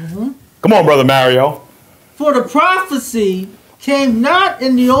text. Mm-hmm. Come on, Brother Mario. For the prophecy came not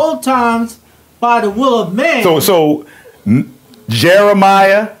in the old times by the will of man. So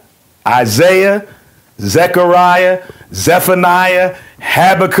Jeremiah, Isaiah, Zechariah, Zephaniah,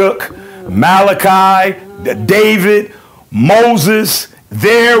 Habakkuk, Malachi, David, Moses,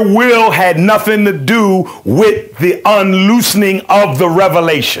 their will had nothing to do with the unloosening of the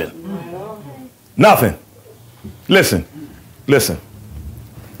revelation. Nothing. Listen.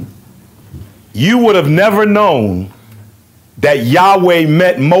 You would have never known that Yahweh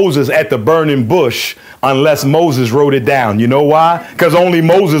met Moses at the burning bush unless Moses wrote it down. You know why? Because only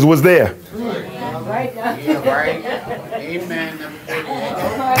Moses was there. All right. Amen.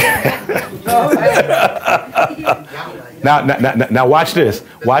 Now watch this.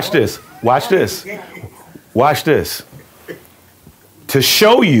 Watch this. To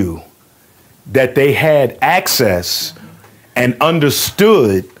show you that they had access and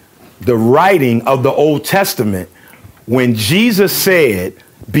understood the writing of the Old Testament, when Jesus said,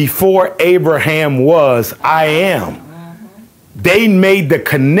 before Abraham was, I am. they made the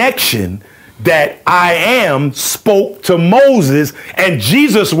connection that I am spoke to Moses, and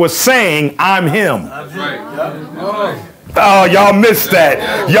Jesus was saying, I'm him. That's right. Oh, y'all missed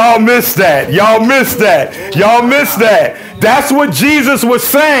that. Y'all missed that. Y'all missed that. Y'all missed that. That's what Jesus was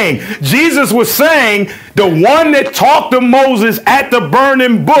saying. Jesus was saying, the one that talked to Moses at the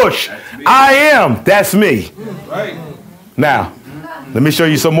burning bush, I am. That's me. Right. Now, let me show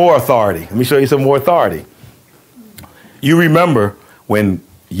you some more authority. Let me show you some more authority. You remember when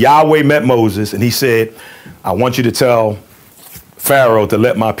Yahweh met Moses and he said, I want you to tell Pharaoh to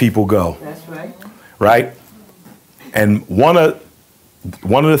let my people go. That's right. Right? And one of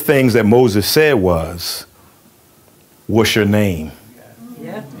the things that Moses said was, what's your name?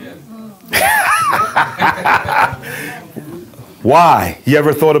 Yeah. Why? You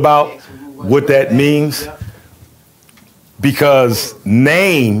ever thought about what that means? Because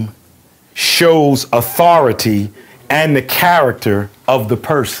name shows authority and the character of the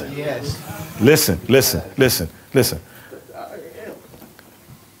person. Yes. Listen, listen, listen, listen.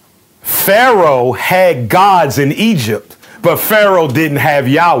 Pharaoh had gods in Egypt, but Pharaoh didn't have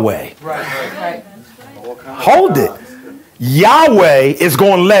Yahweh. Right. Hold it. Yahweh is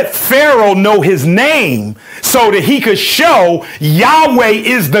going to let Pharaoh know his name so that he could show Yahweh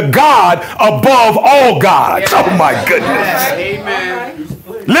is the God above all gods. Oh my goodness. Amen.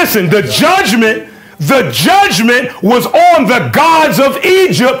 Listen, the judgment was on the gods of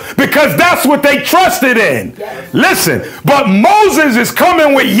Egypt because that's what they trusted in. Listen, but Moses is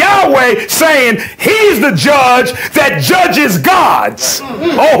coming with Yahweh saying he's the judge that judges gods.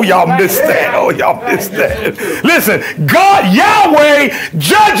 Oh, y'all missed that. Oh, y'all missed that. Listen, God, Yahweh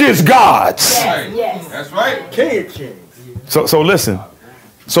judges gods. Yes. That's right. King of kings. So listen,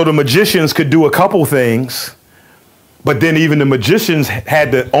 so the magicians could do a couple things, but then even the magicians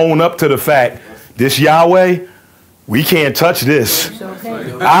had to own up to the fact, this Yahweh, we can't touch this.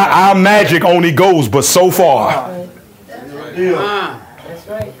 Our magic only goes but so far. That's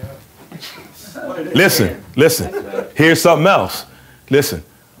right. Listen. Here's something else. Listen.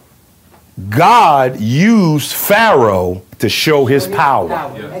 God used Pharaoh to show his power.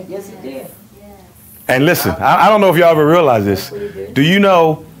 Yes, it did. And listen, I don't know if y'all ever realize this. Do you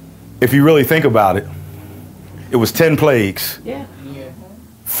know, if you really think about it, it was 10 plagues. Yeah.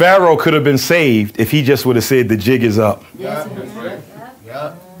 Pharaoh could have been saved if he just would have said the jig is up. Yes.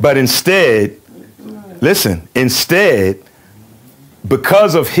 But instead, listen,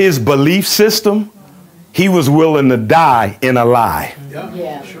 because of his belief system, he was willing to die in a lie.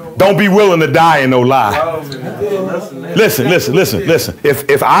 Yeah. Don't be willing to die in no lie. Listen.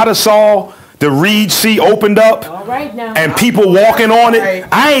 If I'd have saw the Reed Sea opened up All right now. and people walking on it,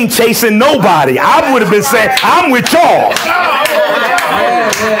 I ain't chasing nobody. I would have been saying, I'm with y'all.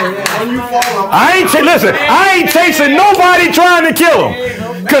 I ain't chasing nobody trying to kill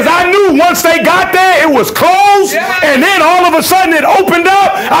him. Because I knew once they got there, it was closed. And then all of a sudden it opened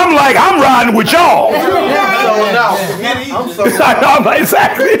up. I'm like, I'm riding with y'all. I'm like,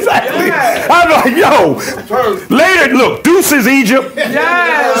 exactly. I'm like, yo, later, look, deuces Egypt.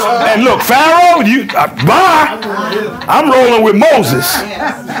 And look, Pharaoh, bye. I'm rolling with Moses.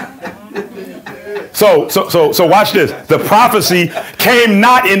 So watch this. The prophecy came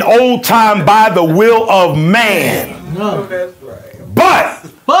not in old time by the will of man. But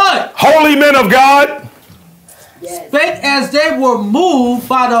holy men of God spake as they were moved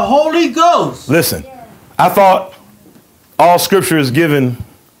by the Holy Ghost. Listen, I thought all scripture is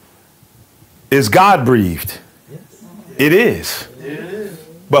God breathed. It is.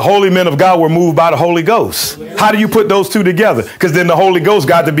 But holy men of God were moved by the Holy Ghost. How do you put those two together? Because then the Holy Ghost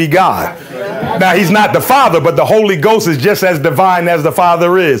got to be God. Now, he's not the Father, but the Holy Ghost is just as divine as the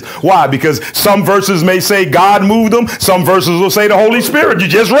Father is. Why? Because some verses may say God moved them. Some verses will say the Holy Spirit. You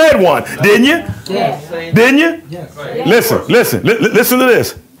just read one, didn't you? Yes. Didn't you? Yes. Listen to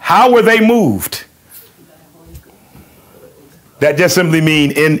this. How were they moved? That just simply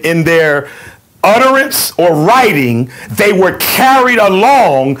means in their utterance or writing, they were carried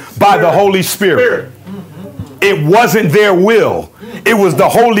along by the Holy Spirit. It wasn't their will. It was the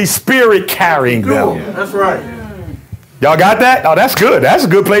Holy Spirit carrying them. That's right. Y'all got that? Oh, that's good. That's a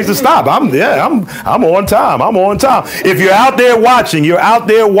good place to stop. I'm on time. I'm on time. If you're out there watching,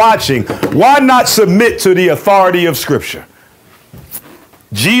 why not submit to the authority of Scripture?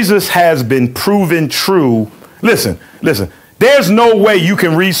 Jesus has been proven true. Listen. There's no way you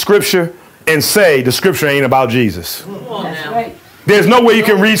can read Scripture and say the Scripture ain't about Jesus. That's right. There's no way you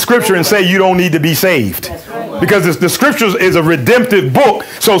can read scripture and say you don't need to be saved. Because the scriptures is a redemptive book.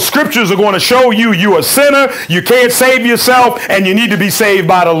 So scriptures are going to show you you're a sinner, you can't save yourself, and you need to be saved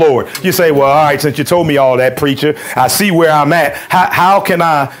by the Lord. You say, well, all right, since you told me all that, preacher, I see where I'm at. How can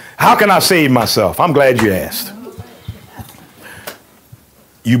I save myself? I'm glad you asked.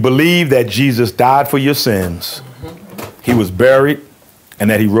 You believe that Jesus died for your sins, he was buried, and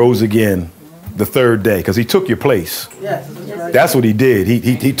that he rose again the third day, because he took your place. Yes. That's what he did.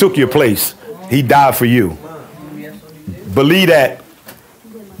 He took your place. He died for you. Believe that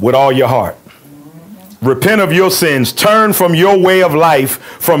with all your heart. Repent of your sins. Turn from your way of life,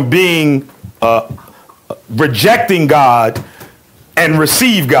 from being rejecting God, and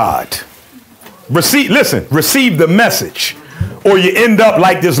receive God. Receive the message. Or you end up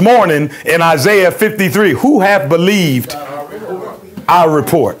like this morning in Isaiah 53. Who hath believed our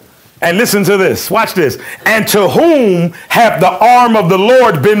report? And listen to this. Watch this. And to whom hath the arm of the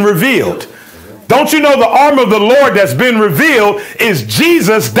Lord been revealed? Don't you know the arm of the Lord that's been revealed is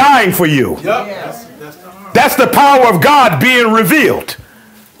Jesus dying for you? That's the power of God being revealed.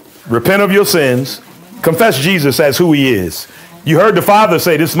 Repent of your sins. Confess Jesus as who he is. You heard the Father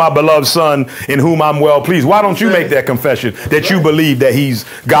say, this is my beloved Son in whom I'm well pleased. Why don't you make that confession that you believe that he's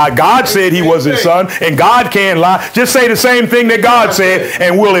God? God said he was his son, and God can't lie. Just say the same thing that God said,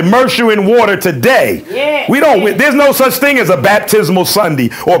 and we'll immerse you in water today. There's no such thing as a baptismal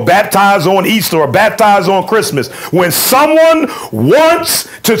Sunday or baptize on Easter or baptize on Christmas. When someone wants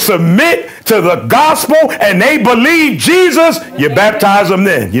to submit to the gospel and they believe Jesus, you baptize them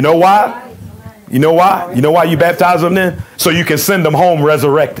then. You know why? You know why? You know why you baptize them then? So you can send them home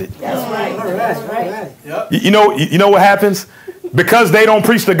resurrected. That's right. That's right. You know what happens? Because they don't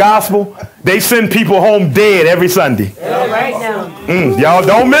preach the gospel, they send people home dead every Sunday. Right now. Y'all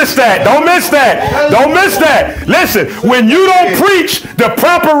don't miss that. Don't miss that. Don't miss that. Listen, when you don't preach the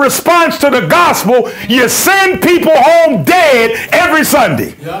proper response to the gospel, you send people home dead every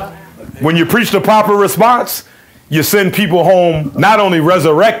Sunday. When you preach the proper response, you send people home not only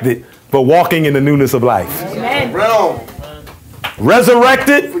resurrected, but walking in the newness of life. Amen.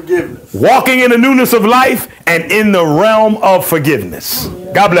 Resurrected, forgiveness. Walking in the newness of life, and in the realm of forgiveness.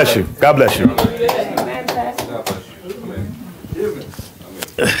 God bless you. God bless you.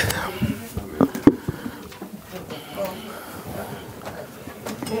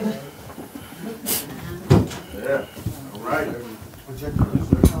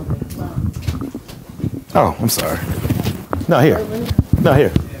 Oh, I'm sorry. No, here. No,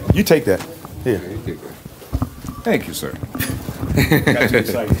 here. You take that. Here. Thank you, sir.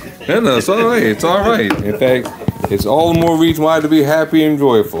 No, it's all right. It's all right. In fact, it's all the more reason why to be happy and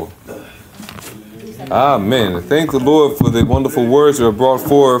joyful. Amen. Thank the Lord for the wonderful words that are brought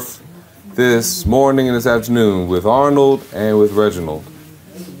forth this morning and this afternoon with Arnold and with Reginald.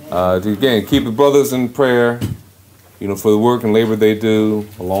 Again, keep the brothers in prayer, for the work and labor they do,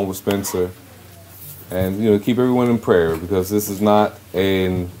 along with Spencer. And, keep everyone in prayer, because this is not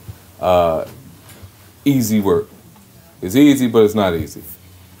an easy work. It's easy, but it's not easy.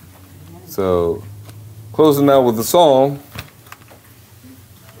 So, closing out with the song,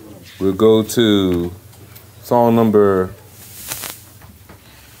 we'll go to song number...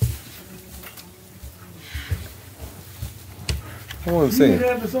 I want to sing.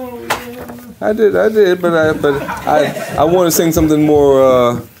 I did, but I want to sing something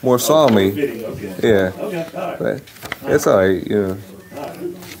more psalmy. Yeah. But that's all right,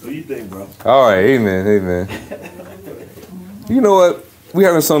 What do you think, bro? All right, amen. You know what? We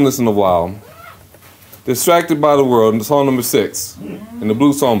haven't sung this in a while. Distracted by the World, song number 6 in the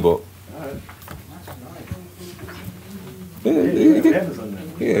Blue Songbook.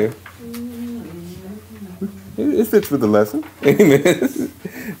 Yeah. It fits with the lesson. Amen.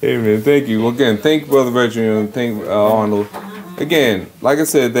 Amen. Thank you. Well, again, thank Brother Reginald and thank Arnold. Again, like I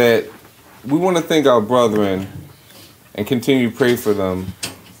said, that we want to thank our brethren and continue to pray for them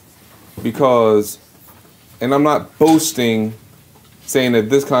because, and I'm not boasting, saying that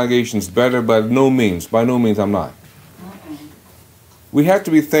this congregation is better, by no means I'm not. We have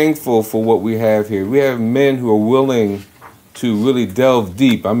to be thankful for what we have here. We have men who are willing to really delve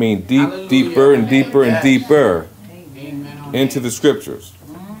deep. I mean, deeper and deeper and deeper into the scriptures.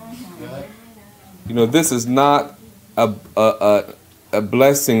 This is not a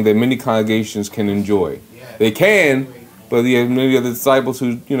blessing that many congregations can enjoy. They can, but you have many other disciples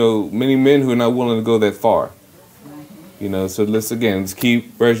who, many men who are not willing to go that far. So let's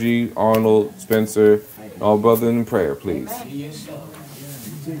keep Reggie, Arnold, Spencer, all brothers in prayer, please.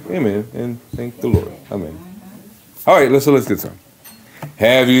 Amen. And thank the Lord. Amen. All right, let's get some.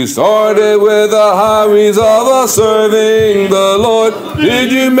 Have you started with a high resolve of serving the Lord?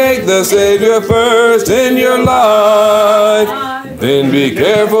 Did you make the Savior first in your life? Then be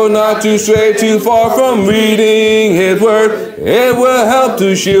careful not to stray too far from reading His Word. It will help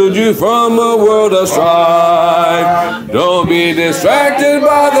to shield you from a world of strife. Don't be distracted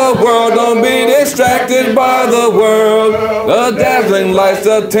by the world. Don't be distracted by the world. The dazzling lights,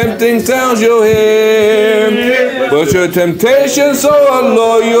 the tempting sounds you'll hear. But your temptation so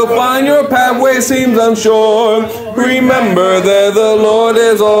allure, you'll find your pathway seems unsure. Remember that the Lord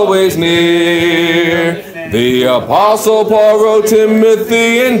is always near. The Apostle Paul wrote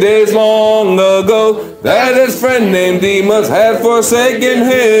Timothy in days long ago that his friend named Demas had forsaken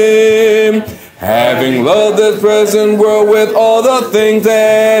him. Having loved this present world with all the things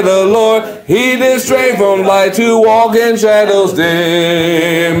that allure, he did stray from light to walk in shadows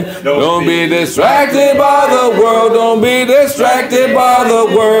dim. Don't be distracted by the world. Don't be distracted by the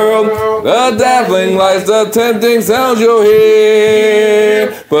world. The dazzling lights, the tempting sounds you'll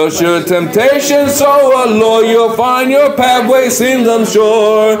hear. But should temptation so allure, you'll find your pathway seems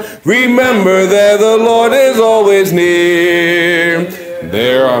unsure. Remember that the Lord is always near.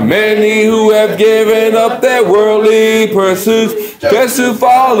 There are many who have given up their worldly pursuits just to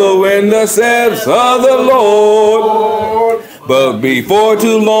follow in the steps of the Lord. But before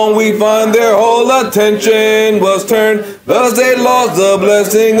too long we find their whole attention was turned, thus they lost the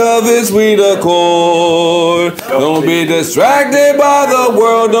blessing of His sweet accord. Don't be distracted by the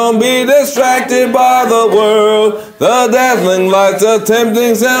world. Don't be distracted by the world. The dazzling lights, the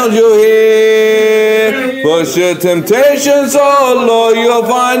tempting sounds you'll hear. But should temptation so allure, you'll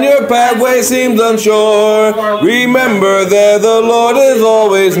find your pathway seems unsure. Remember that the Lord is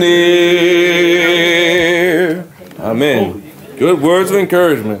always near. Amen. Good words of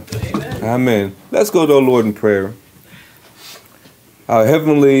encouragement. Amen. Let's go to our Lord in prayer. Our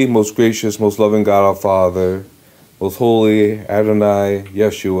heavenly, most gracious, most loving God, our Father, most holy Adonai,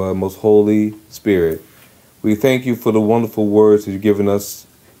 Yeshua, most holy Spirit, we thank you for the wonderful words that you've given us.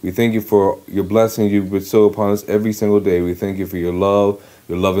 We thank you for your blessings you bestow upon us every single day. We thank you for your love,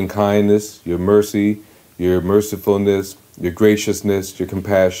 your loving kindness, your mercy, your mercifulness, your graciousness, your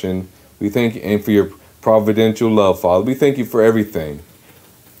compassion. We thank you, and for your providential love, Father. We thank you for everything.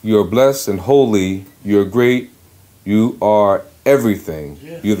 You are blessed and holy. You are great. You are everything.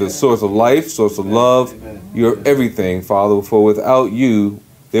 You're the source of life, source of love. You're everything, Father. For without you,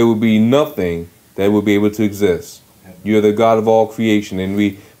 there would be nothing that would be able to exist. You're the God of all creation. And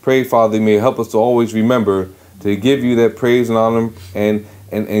we pray, Father, you may help us to always remember to give you that praise and honor and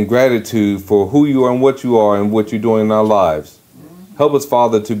gratitude for who you are and what you are and what you're doing in our lives. Help us,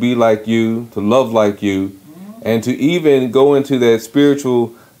 Father, to be like you, to love like you, and to even go into that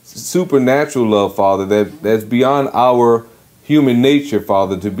spiritual, supernatural love, Father, that's beyond our human nature,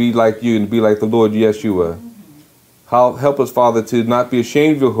 Father, to be like you and to be like the Lord Yeshua. Help us, Father, to not be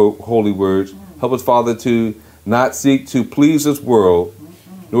ashamed of your holy words. Help us, Father, to not seek to please this world,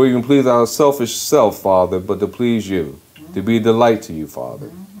 nor even please our selfish self, Father, but to please you, to be a delight to you,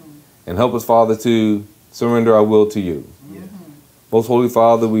 Father. And help us, Father, to surrender our will to you. Most Holy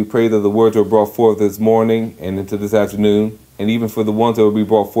Father, we pray that the words that were brought forth this morning and into this afternoon, and even for the ones that will be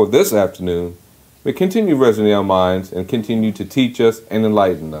brought forth this afternoon, may continue to resonate in our minds and continue to teach us and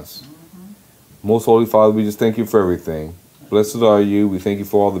enlighten us. Most Holy Father, we just thank you for everything. Blessed are you. We thank you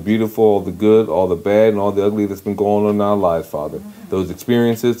for all the beautiful, all the good, all the bad, and all the ugly that's been going on in our lives, Father. Those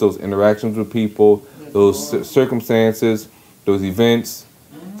experiences, those interactions with people, those circumstances, those events,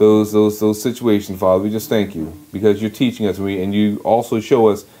 those situations, Father. We just thank you because you're teaching us, and you also show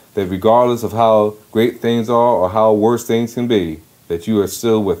us that regardless of how great things are or how worse things can be, that you are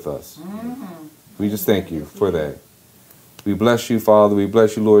still with us. We just thank you for that. We bless you, Father. We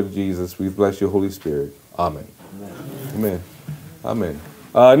bless you, Lord Jesus. We bless you, Holy Spirit. Amen. Amen. Amen.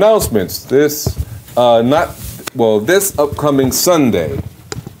 Announcements. This upcoming Sunday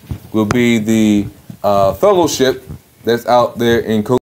will be the fellowship that's out there in